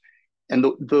others. And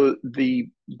the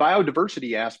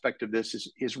biodiversity aspect of this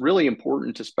is really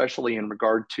important, especially in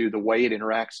regard to the way it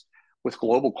interacts with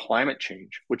global climate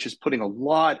change, which is putting a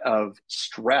lot of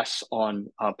stress on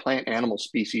plant animal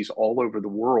species all over the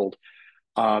world.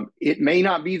 It may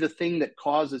not be the thing that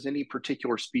causes any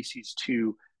particular species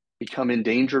to become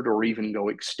endangered or even go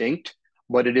extinct,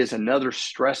 but it is another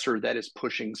stressor that is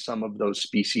pushing some of those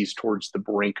species towards the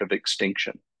brink of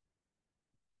extinction.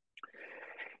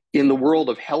 In the world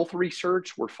of health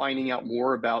research, we're finding out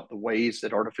more about the ways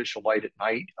that artificial light at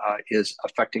night is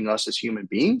affecting us as human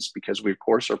beings, because we, of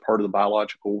course, are part of the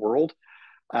biological world.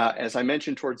 As I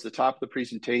mentioned towards the top of the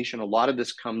presentation, a lot of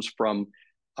this comes from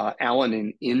ALAN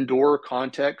in indoor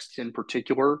contexts in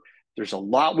particular. There's a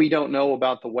lot we don't know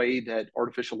about the way that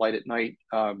artificial light at night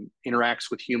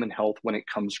interacts with human health when it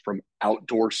comes from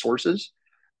outdoor sources.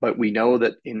 But we know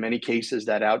that in many cases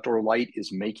that outdoor light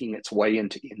is making its way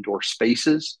into indoor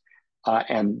spaces.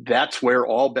 And that's where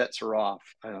all bets are off.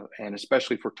 And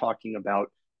especially if we're talking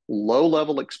about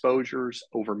low-level exposures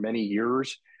over many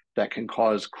years that can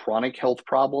cause chronic health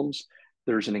problems,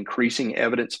 there's an increasing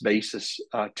evidence basis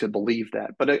to believe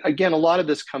that. But again, a lot of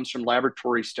this comes from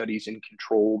laboratory studies in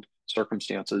controlled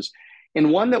circumstances. And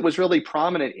one that was really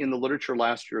prominent in the literature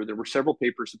last year, there were several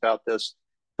papers about this,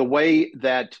 the way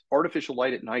that artificial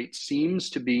light at night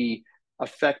seems to be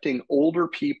affecting older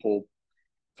people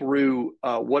through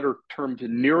what are termed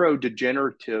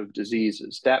neurodegenerative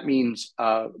diseases. That means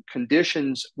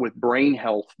conditions with brain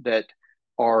health that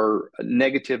are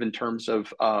negative in terms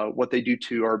of what they do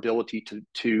to our ability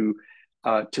to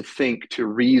think, to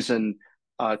reason,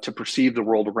 to perceive the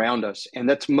world around us. And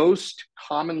that's most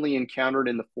commonly encountered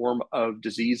in the form of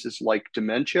diseases like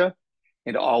dementia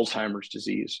and Alzheimer's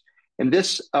disease. And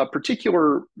this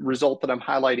particular result that I'm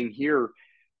highlighting here,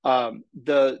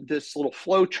 this little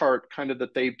flow chart kind of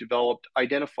that they've developed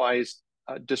identifies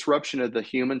disruption of the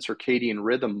human circadian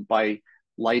rhythm by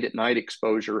light at night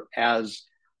exposure as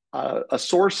a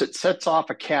source that sets off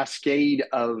a cascade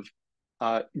of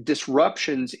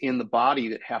disruptions in the body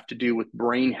that have to do with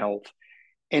brain health.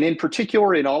 And in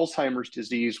particular in Alzheimer's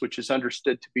disease, which is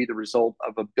understood to be the result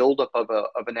of a buildup of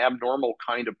an abnormal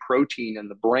kind of protein in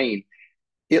the brain,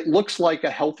 it looks like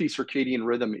a healthy circadian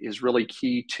rhythm is really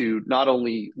key to not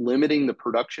only limiting the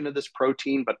production of this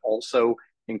protein, but also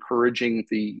encouraging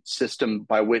the system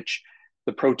by which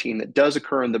the protein that does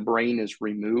occur in the brain is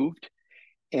removed.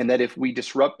 And that if we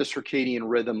disrupt the circadian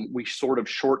rhythm, we sort of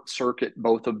short circuit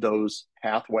both of those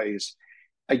pathways.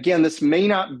 Again, this may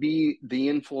not be the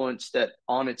influence that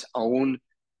on its own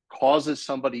causes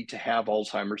somebody to have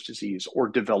Alzheimer's disease or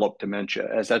develop dementia,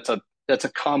 as that's a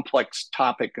complex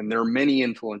topic, and there are many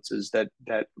influences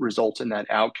that result in that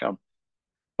outcome.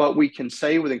 But we can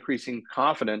say with increasing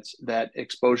confidence that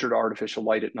exposure to artificial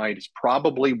light at night is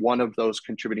probably one of those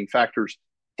contributing factors.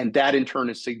 And that in turn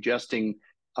is suggesting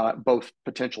both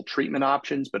potential treatment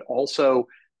options, but also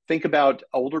think about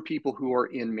older people who are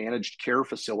in managed care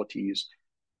facilities.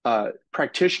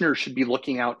 practitioners should be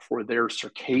looking out for their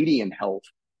circadian health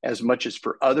as much as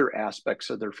for other aspects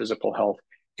of their physical health.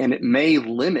 And it may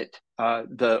limit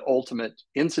the ultimate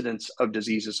incidence of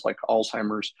diseases like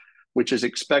Alzheimer's, which is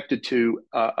expected to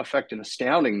affect an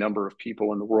astounding number of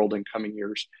people in the world in coming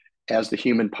years as the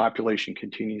human population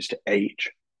continues to age.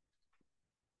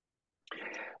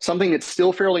 Something that's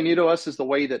still fairly new to us is the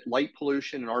way that light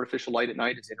pollution and artificial light at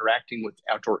night is interacting with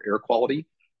outdoor air quality.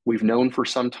 We've known for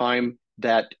some time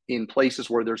that in places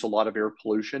where there's a lot of air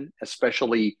pollution,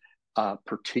 especially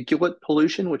particulate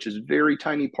pollution, which is very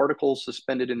tiny particles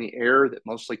suspended in the air that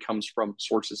mostly comes from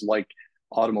sources like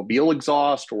automobile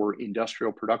exhaust or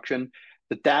industrial production,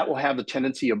 that will have the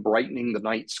tendency of brightening the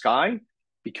night sky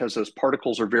because those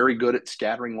particles are very good at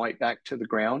scattering light back to the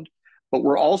ground. But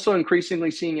we're also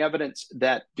increasingly seeing evidence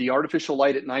that the artificial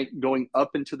light at night going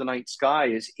up into the night sky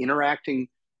is interacting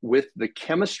with the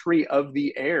chemistry of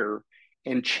the air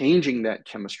and changing that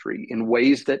chemistry in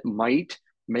ways that might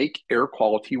make air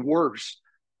quality worse.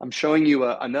 I'm showing you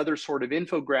another sort of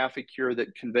infographic here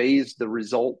that conveys the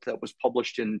result that was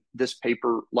published in this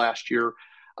paper last year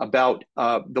about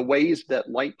the ways that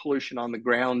light pollution on the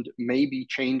ground may be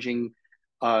changing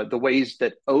the ways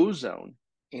that ozone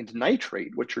and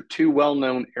nitrate, which are two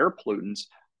well-known air pollutants,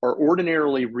 are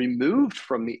ordinarily removed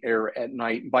from the air at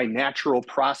night by natural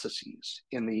processes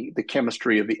in the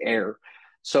chemistry of the air.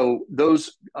 So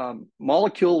those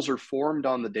molecules are formed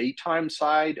on the daytime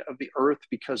side of the Earth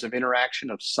because of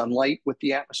interaction of sunlight with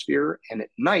the atmosphere. And at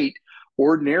night,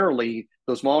 ordinarily,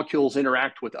 those molecules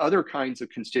interact with other kinds of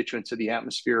constituents of the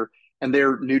atmosphere, and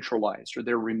they're neutralized or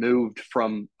they're removed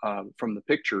from the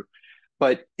picture.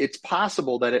 But it's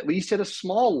possible that at least at a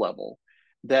small level,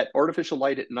 that artificial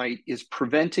light at night is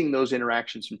preventing those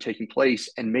interactions from taking place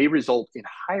and may result in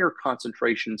higher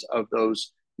concentrations of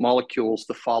those molecules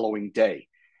the following day.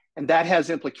 And that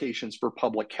has implications for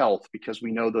public health because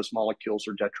we know those molecules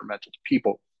are detrimental to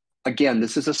people. Again,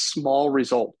 this is a small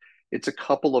result. It's a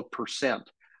couple of percent.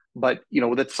 But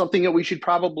that's something that we should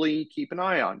probably keep an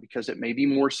eye on because it may be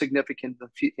more significant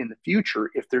in the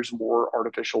future if there's more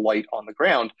artificial light on the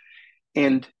ground.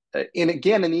 And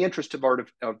again, in the interest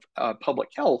of public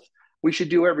health, we should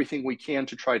do everything we can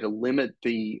to try to limit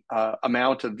the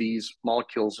amount of these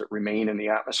molecules that remain in the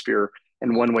atmosphere.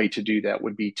 And one way to do that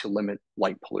would be to limit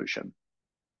light pollution.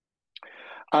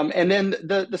 And then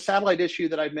the satellite issue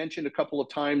that I've mentioned a couple of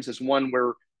times is one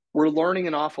where we're learning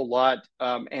an awful lot.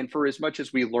 And for as much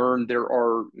as we learn, there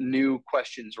are new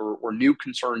questions or new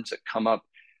concerns that come up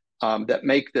that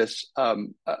make this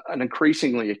an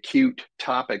increasingly acute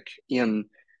topic in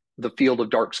the field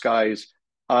of dark skies.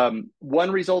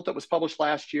 One result that was published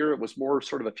last year, it was more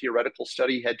sort of a theoretical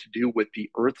study, had to do with the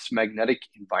Earth's magnetic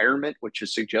environment, which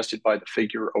is suggested by the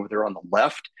figure over there on the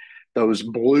left. Those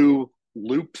blue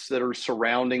loops that are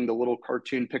surrounding the little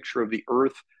cartoon picture of the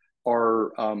Earth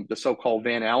are the so-called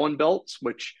Van Allen belts,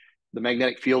 which the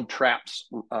magnetic field traps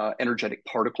energetic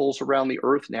particles around the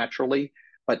Earth naturally.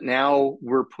 But now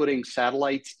we're putting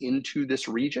satellites into this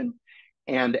region.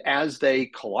 And as they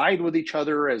collide with each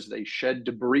other, as they shed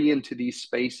debris into these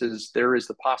spaces, there is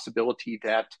the possibility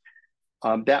that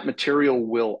that material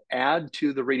will add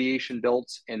to the radiation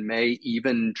belts and may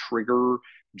even trigger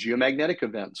geomagnetic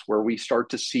events where we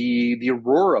start to see the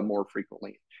aurora more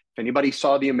frequently. If anybody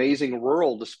saw the amazing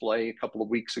auroral display a couple of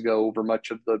weeks ago over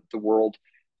much of the world,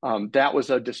 that was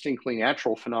a distinctly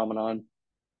natural phenomenon.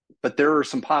 But there are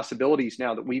some possibilities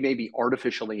now that we may be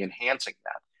artificially enhancing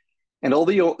that. And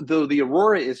although the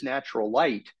aurora is natural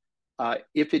light,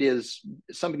 if it is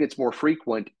something that's more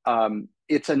frequent,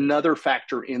 it's another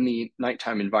factor in the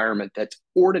nighttime environment that's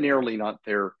ordinarily not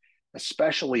there,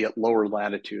 especially at lower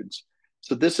latitudes.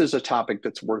 So this is a topic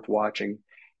that's worth watching.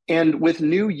 And with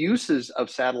new uses of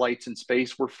satellites in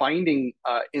space, we're finding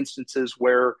instances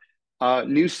where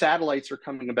new satellites are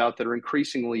coming about that are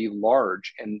increasingly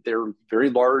large, and they're very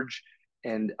large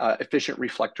and efficient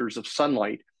reflectors of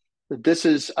sunlight. This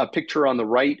is a picture on the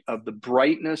right of the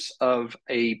brightness of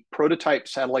a prototype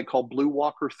satellite called Blue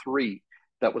Walker 3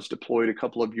 that was deployed a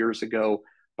couple of years ago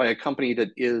by a company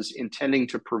that is intending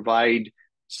to provide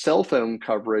cell phone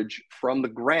coverage from the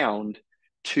ground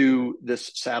to this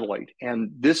satellite.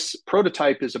 And this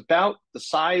prototype is about the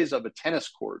size of a tennis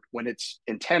court when its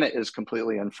antenna is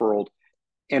completely unfurled.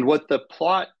 And what the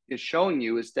plot is showing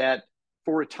you is that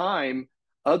for a time,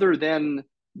 other than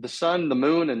the sun, the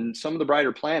moon, and some of the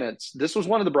brighter planets, this was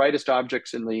one of the brightest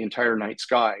objects in the entire night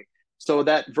sky. So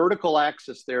that vertical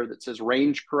axis there that says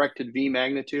range corrected V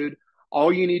magnitude,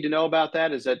 all you need to know about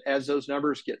that is that as those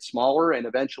numbers get smaller and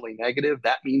eventually negative,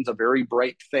 that means a very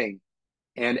bright thing.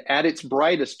 And at its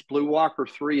brightest, Blue Walker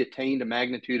 3 attained a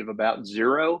magnitude of about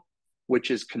 0.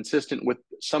 which is consistent with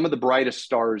some of the brightest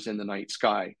stars in the night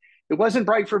sky. It wasn't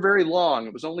bright for very long.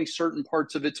 It was only certain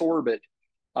parts of its orbit.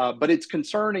 But it's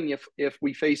concerning if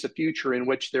we face a future in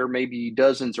which there may be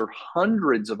dozens or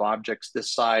hundreds of objects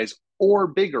this size or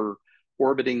bigger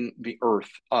orbiting the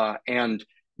Earth. And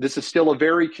this is still a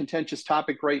very contentious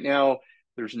topic right now.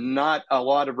 There's not a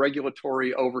lot of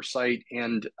regulatory oversight,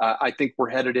 and I think we're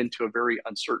headed into a very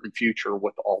uncertain future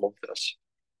with all of this.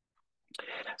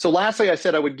 So lastly, I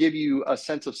said I would give you a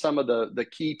sense of some of the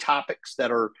key topics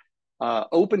that are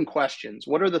open questions.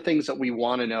 What are the things that we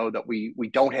want to know that we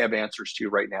don't have answers to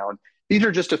right now? And these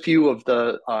are just a few of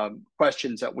the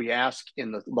questions that we ask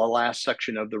in the last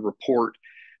section of the report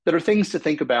that are things to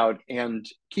think about and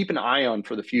keep an eye on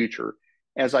for the future,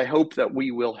 as I hope that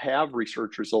we will have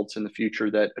research results in the future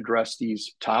that address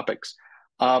these topics.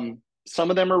 Some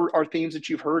of them are themes that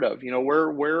you've heard of. You know,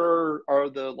 where are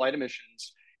the light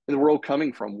emissions in the world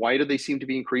coming from? Why do they seem to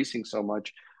be increasing so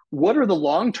much? What are the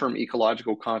long-term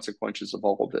ecological consequences of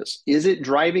all of this? Is it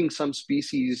driving some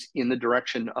species in the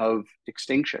direction of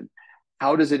extinction?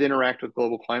 How does it interact with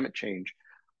global climate change?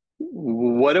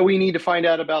 What do we need to find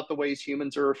out about the ways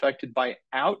humans are affected by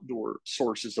outdoor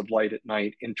sources of light at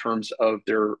night in terms of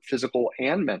their physical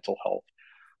and mental health?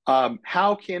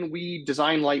 How can we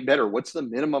design light better? What's the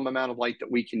minimum amount of light that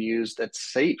we can use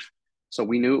that's safe? So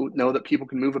we know that people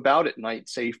can move about at night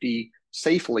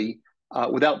safely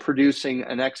without producing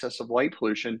an excess of light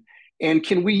pollution. And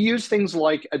can we use things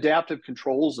like adaptive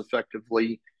controls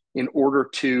effectively in order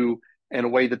to, in a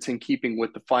way that's in keeping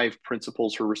with the 5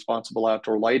 principles for responsible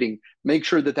outdoor lighting, make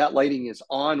sure that that lighting is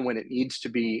on when it needs to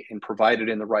be and provided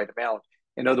in the right amount,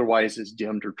 and otherwise is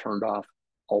dimmed or turned off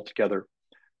altogether.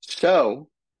 So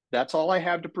that's all I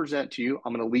have to present to you.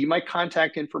 I'm going to leave my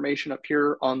contact information up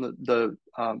here on the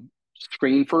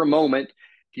screen for a moment.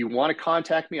 If you want to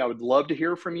contact me, I would love to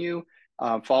hear from you.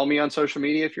 Follow me on social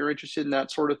media if you're interested in that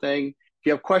sort of thing. If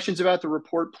you have questions about the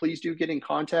report, please do get in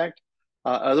contact.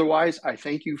 Otherwise, I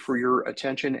thank you for your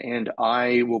attention, and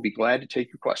I will be glad to take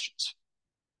your questions.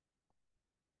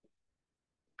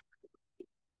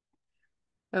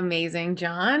 Amazing,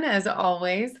 John. As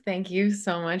always, thank you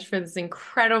so much for this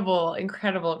incredible,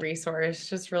 incredible resource.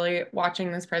 Just really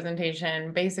watching this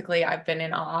presentation, basically, I've been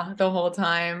in awe the whole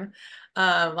time.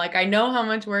 Like I know how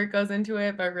much work goes into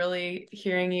it, but really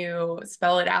hearing you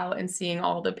spell it out and seeing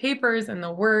all the papers and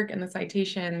the work and the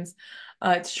citations,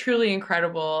 it's truly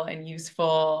incredible and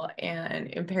useful and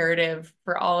imperative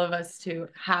for all of us to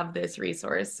have this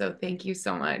resource. So thank you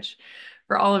so much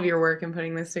for all of your work in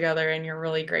putting this together and your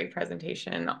really great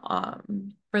presentation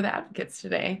for the advocates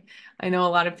today. I know a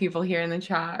lot of people here in the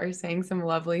chat are saying some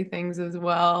lovely things as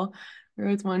well. There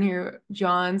was one here,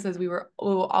 John says, we will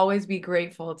always be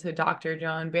grateful to Dr.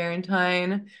 John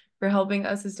Barentine for helping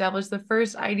us establish the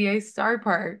first IDA star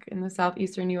park in the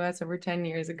southeastern US over 10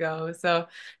 years ago. So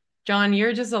John,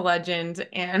 you're just a legend,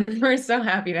 and we're so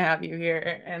happy to have you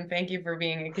here. And thank you for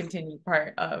being a continued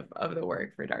part of the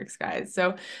work for Dark Skies.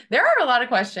 So there are a lot of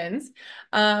questions.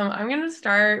 I'm going to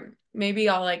start, maybe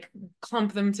I'll like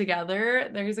clump them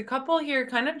together. There's a couple here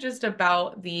kind of just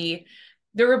about the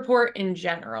report in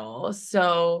general.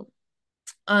 So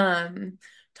Todd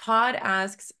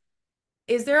asks,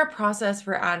 is there a process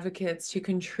for advocates to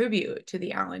contribute to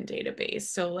the Allen database?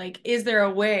 So like, is there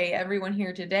a way everyone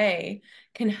here today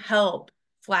can help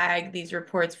flag these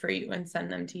reports for you and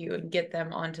send them to you and get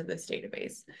them onto this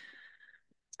database?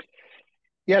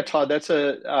 Yeah, Todd,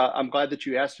 I'm glad that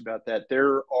you asked about that.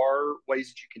 There are ways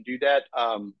that you can do that.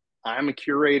 I'm a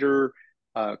curator.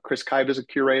 Chris Kive is a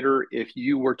curator. If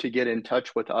you were to get in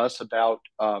touch with us about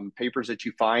papers that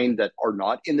you find that are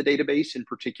not in the database in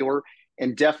particular,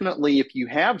 and definitely if you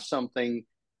have something,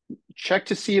 check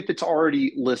to see if it's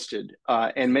already listed.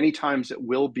 And many times it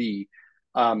will be.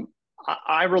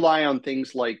 I rely on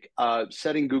things like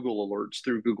setting Google alerts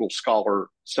through Google Scholar.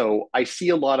 So I see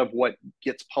a lot of what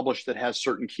gets published that has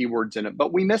certain keywords in it,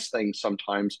 but we miss things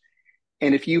sometimes.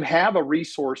 And if you have a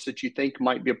resource that you think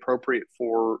might be appropriate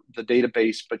for the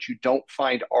database, but you don't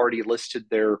find already listed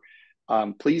there,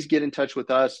 please get in touch with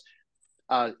us.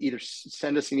 Either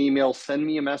send us an email, send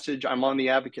me a message. I'm on the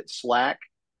Advocate Slack.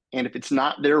 And if it's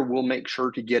not there, we'll make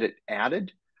sure to get it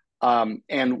added.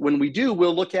 And when we do,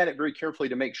 we'll look at it very carefully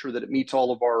to make sure that it meets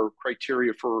all of our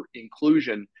criteria for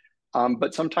inclusion.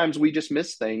 But sometimes we just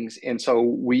miss things. And so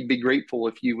we'd be grateful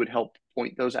if you would help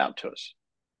point those out to us.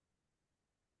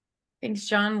 Thanks,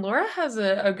 John. Laura has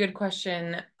a good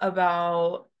question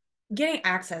about getting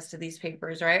access to these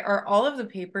papers, right? Are all of the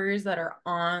papers that are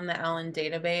on the Allen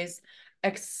database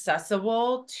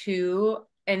accessible to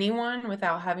anyone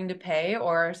without having to pay,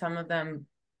 or are some of them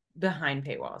behind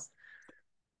paywalls?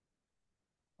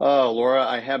 Oh, Laura,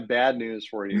 I have bad news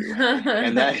for you.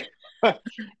 And that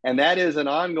and that is an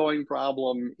ongoing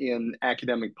problem in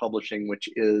academic publishing, which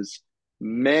is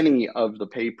many of the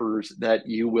papers that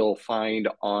you will find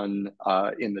on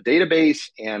in the database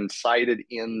and cited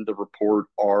in the report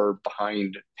are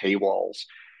behind paywalls.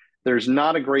 There's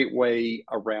not a great way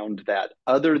around that,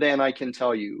 other than I can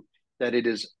tell you that it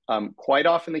is quite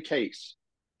often the case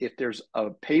if there's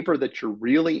a paper that you're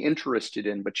really interested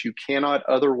in, but you cannot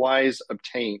otherwise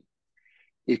obtain,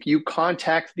 if you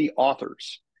contact the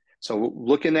authors, so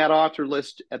look in that author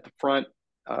list at the front,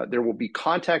 there will be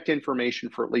contact information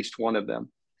for at least one of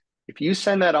them. If you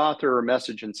send that author a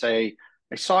message and say,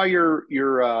 I saw your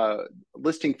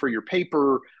listing for your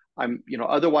paper, I'm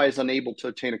otherwise unable to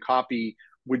obtain a copy,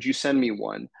 would you send me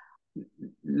one?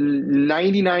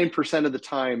 99% of the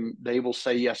time they will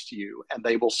say yes to you, and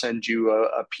they will send you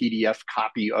a PDF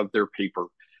copy of their paper.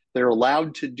 They're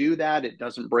allowed to do that. It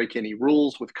doesn't break any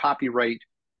rules with copyright.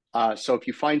 So if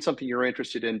you find something you're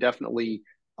interested in, definitely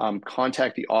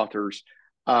contact the authors.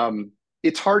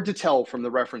 It's hard to tell from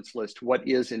the reference list what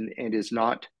is and is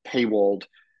not paywalled.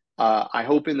 I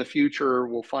hope in the future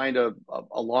we'll find a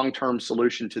long-term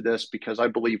solution to this, because I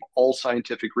believe all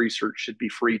scientific research should be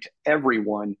free to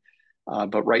everyone.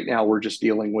 But right now we're just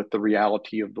dealing with the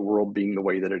reality of the world being the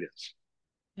way that it is.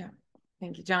 Yeah.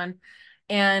 Thank you, John.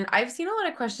 And I've seen a lot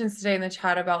of questions today in the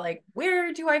chat about like,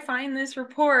 where do I find this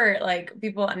report? Like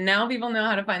people know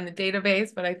how to find the database,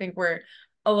 but I think we're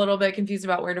a little bit confused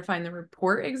about where to find the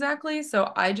report exactly.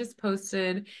 So I just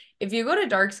posted, if you go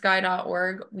to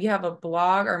darksky.org, we have a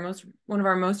blog, one of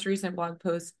our most recent blog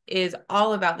posts is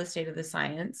all about the state of the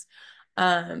science.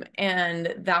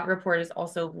 And that report is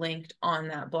also linked on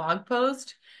that blog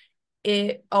post.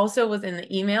 It also was in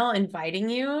the email inviting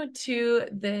you to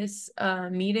this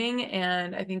meeting,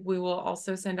 and I think we will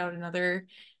also send out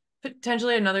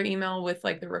potentially another email with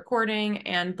like the recording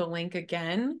and the link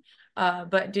again.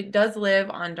 But it does live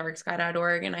on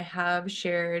darksky.org, and I have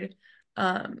shared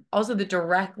also the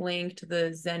direct link to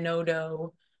the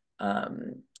Zenodo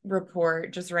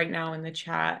report just right now in the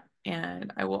chat.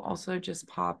 And I will also just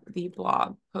pop the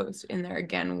blog post in there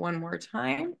again one more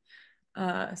time.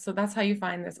 So that's how you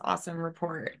find this awesome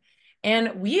report.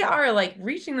 And we are like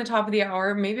reaching the top of the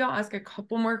hour. Maybe I'll ask a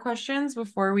couple more questions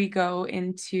before we go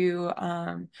into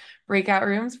breakout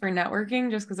rooms for networking,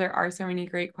 just because there are so many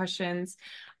great questions.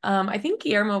 I think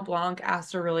Guillermo Blanc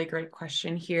asked a really great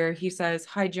question here. He says,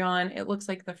 hi, John, it looks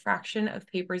like the fraction of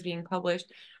papers being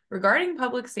published regarding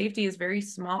public safety is very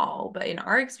small, but in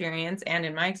our experience and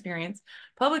in my experience,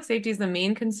 public safety is the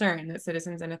main concern that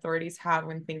citizens and authorities have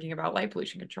when thinking about light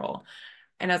pollution control.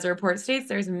 And as the report states,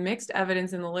 there's mixed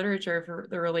evidence in the literature for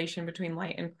the relation between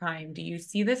light and crime. Do you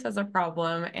see this as a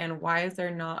problem, and why is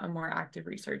there not a more active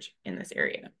research in this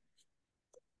area?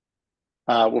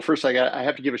 Well, first I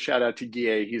have to give a shout out to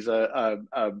Guy. He's a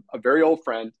very old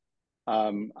friend.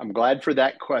 I'm glad for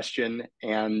that question,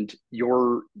 and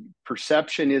your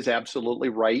perception is absolutely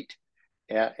right.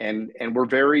 And we're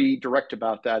very direct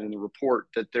about that in the report,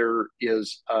 that there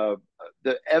is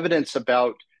the evidence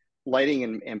about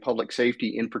lighting and public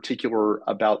safety, in particular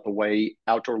about the way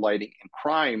outdoor lighting and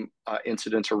crime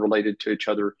incidents are related to each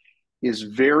other, is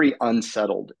very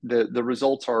unsettled. The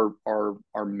results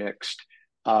are mixed.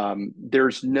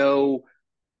 There's no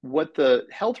what the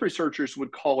health researchers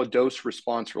would call a dose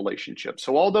response relationship.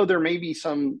 So although there may be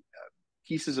some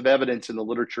pieces of evidence in the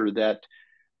literature that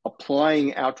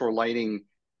applying outdoor lighting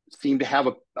seem to have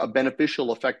a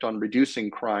beneficial effect on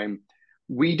reducing crime,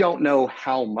 we don't know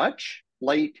how much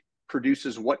light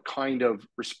produces what kind of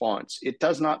response. It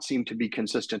does not seem to be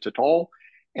consistent at all.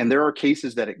 And there are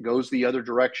cases that it goes the other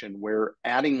direction, where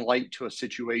adding light to a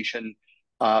situation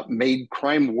made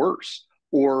crime worse,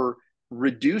 or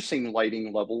reducing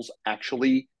lighting levels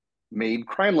actually made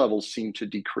crime levels seem to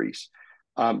decrease.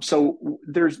 So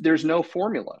there's no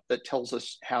formula that tells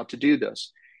us how to do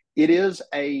this. It is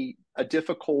a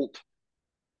difficult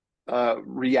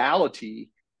reality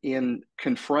in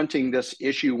confronting this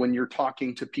issue when you're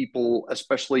talking to people,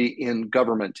 especially in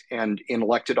government and in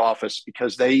elected office,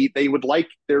 because they would like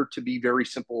there to be very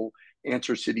simple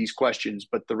answers to these questions,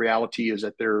 but the reality is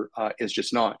that there is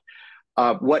just not.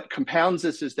 What compounds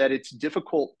this is that it's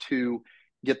difficult to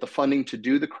get the funding to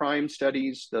do the crime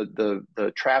studies,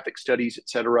 the traffic studies, et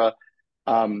cetera.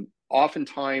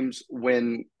 Oftentimes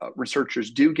when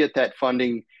researchers do get that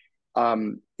funding,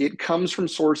 it comes from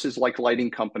sources like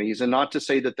lighting companies, and not to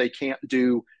say that they can't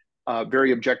do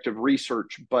very objective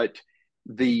research, but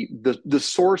the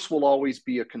source will always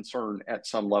be a concern at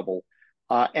some level.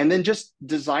 And then just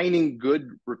designing good,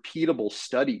 repeatable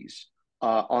studies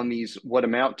on these what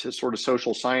amount to sort of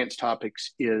social science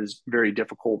topics is very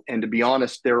difficult. And to be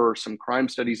honest, there are some crime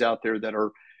studies out there that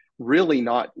are really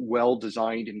not well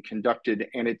designed and conducted,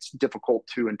 and it's difficult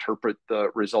to interpret the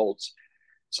results.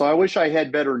 So I wish I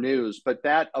had better news, but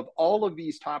that of all of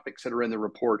these topics that are in the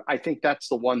report, I think that's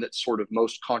the one that's sort of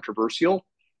most controversial.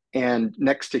 And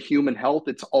next to human health,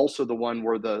 it's also the one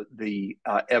where the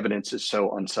evidence is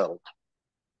so unsettled.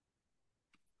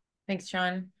 Thanks,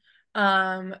 John.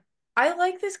 Um, I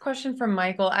like this question from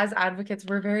Michael. As advocates,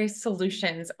 we're very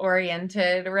solutions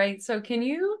oriented, right? So can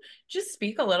you just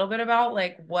speak a little bit about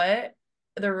like what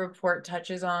the report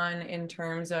touches on in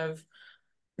terms of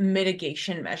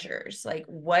mitigation measures? Like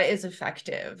what is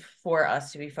effective for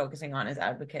us to be focusing on as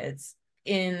advocates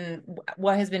in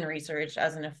what has been researched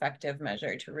as an effective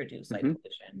measure to reduce light Mm-hmm.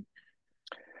 pollution?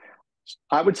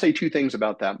 I would say two things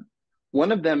about that.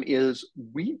 One of them is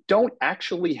we don't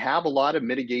actually have a lot of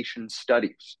mitigation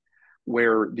studies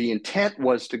where the intent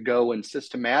was to go and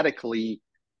systematically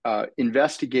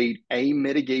investigate a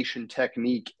mitigation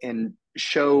technique and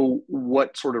show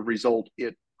what sort of result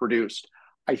it produced.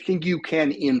 I think you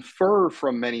can infer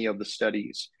from many of the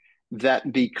studies that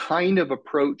the kind of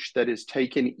approach that is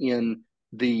taken in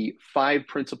the 5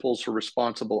 principles for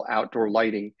responsible outdoor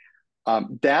lighting,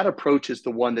 that approach is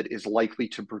the one that is likely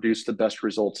to produce the best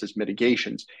results as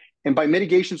mitigations. And by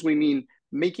mitigations, we mean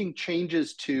making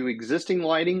changes to existing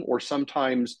lighting or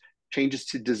sometimes changes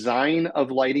to design of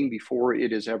lighting before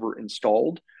it is ever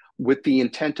installed, with the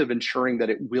intent of ensuring that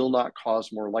it will not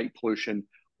cause more light pollution,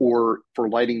 or for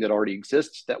lighting that already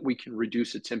exists, that we can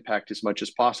reduce its impact as much as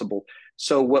possible.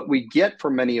 So what we get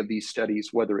from many of these studies,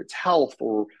 whether it's health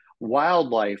or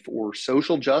wildlife or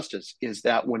social justice, is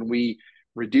that when we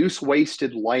reduce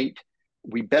wasted light,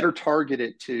 we better target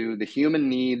it to the human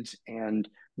needs and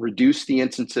reduce the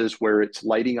instances where it's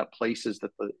lighting up places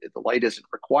that the light isn't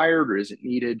required or isn't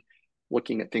needed,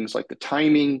 looking at things like the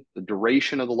timing, the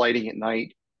duration of the lighting at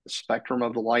night, the spectrum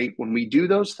of the light. When we do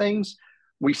those things,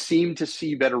 we seem to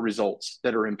see better results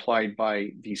that are implied by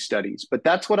these studies. But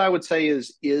that's what I would say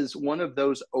is one of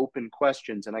those open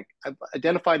questions. And I've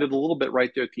identified it a little bit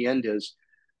right there at the end, is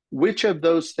which of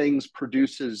those things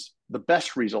produces the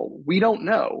best result? We don't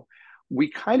know. We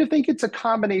kind of think it's a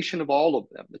combination of all of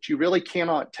them, that you really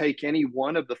cannot take any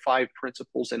one of the 5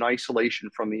 principles in isolation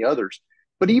from the others.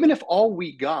 But even if all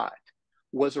we got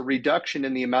was a reduction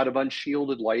in the amount of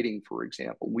unshielded lighting, for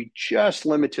example, we just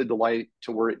limited the light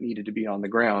to where it needed to be on the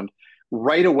ground,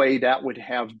 right away that would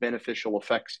have beneficial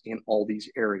effects in all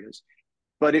these areas.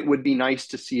 But it would be nice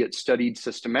to see it studied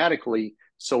systematically.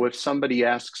 So if somebody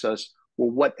asks us,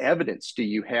 well, what evidence do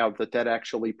you have that that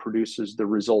actually produces the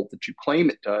result that you claim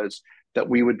it does, that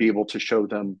we would be able to show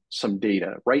them some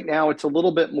data. Right now, it's a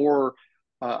little bit more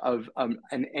of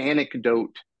an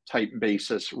anecdote type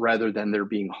basis rather than there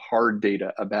being hard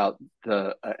data about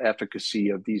the efficacy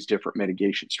of these different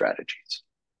mitigation strategies.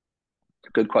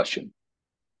 Good question.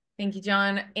 Thank you,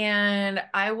 John. And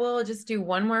I will just do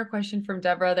one more question from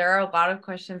Deborah. There are a lot of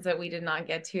questions that we did not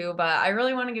get to, but I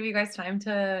really want to give you guys time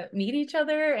to meet each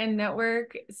other and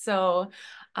network. So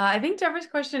I think Deborah's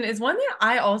question is one that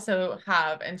I also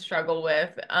have and struggle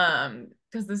with,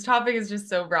 because this topic is just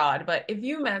so broad. But if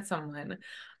you met someone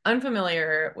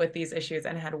unfamiliar with these issues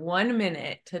and had 1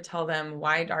 minute to tell them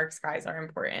why dark skies are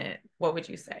important, what would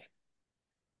you say?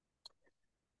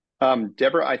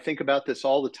 Deborah, I think about this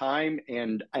all the time,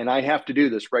 and I have to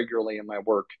do this regularly in my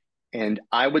work. And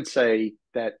I would say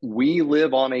that we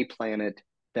live on a planet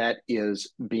that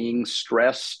is being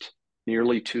stressed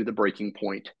nearly to the breaking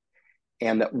point.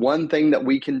 And that one thing that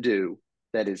we can do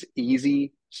that is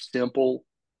easy, simple,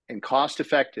 and cost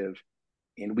effective,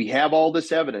 and we have all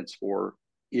this evidence for,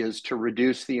 is to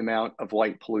reduce the amount of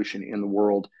light pollution in the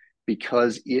world,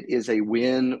 because it is a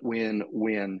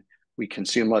win-win-win. We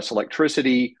consume less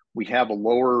electricity. We have a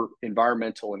lower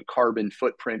environmental and carbon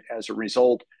footprint as a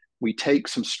result. We take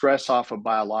some stress off of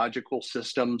biological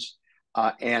systems.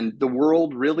 And the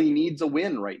world really needs a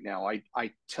win right now.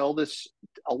 I tell this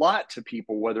a lot to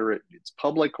people, whether it's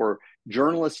public or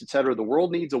journalists, et cetera. The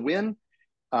world needs a win.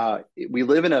 We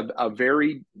live in a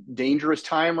very dangerous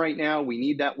time right now. We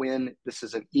need that win. This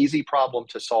is an easy problem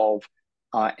to solve.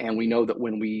 And we know that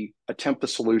when we attempt the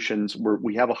solutions,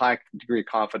 we have a high degree of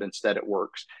confidence that it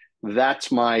works.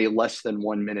 That's my less than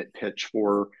 1 minute pitch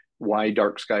for why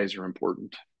dark skies are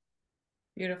important.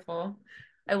 Beautiful.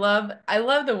 I love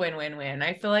the win-win-win.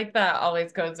 I feel like that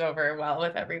always goes over well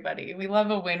with everybody. We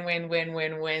love a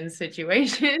win-win-win-win-win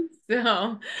situation.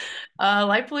 So,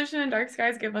 light pollution and dark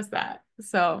skies give us that.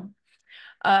 So,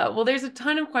 well, there's a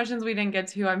ton of questions we didn't get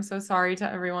to. I'm so sorry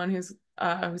to everyone who's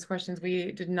whose questions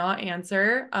we did not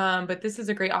answer. But this is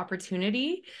a great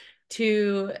opportunity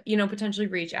to, potentially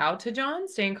reach out to John,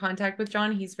 stay in contact with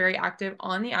John. He's very active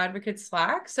on the Advocate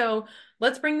Slack. So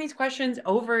let's bring these questions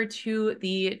over to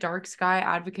the DarkSky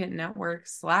Advocate Network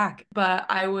Slack. But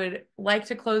I would like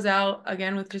to close out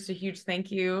again with just a huge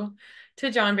thank you to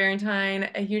John Barentine,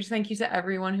 a huge thank you to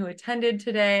everyone who attended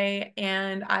today.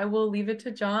 And I will leave it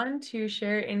to John to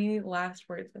share any last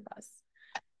words with us.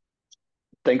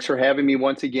 Thanks for having me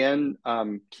once again.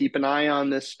 Keep an eye on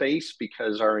this space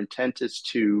because our intent is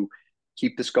to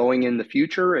keep this going in the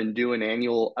future and do an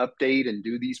annual update and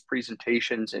do these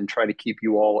presentations and try to keep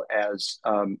you all as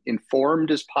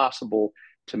informed as possible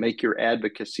to make your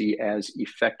advocacy as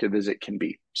effective as it can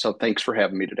be. So thanks for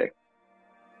having me today.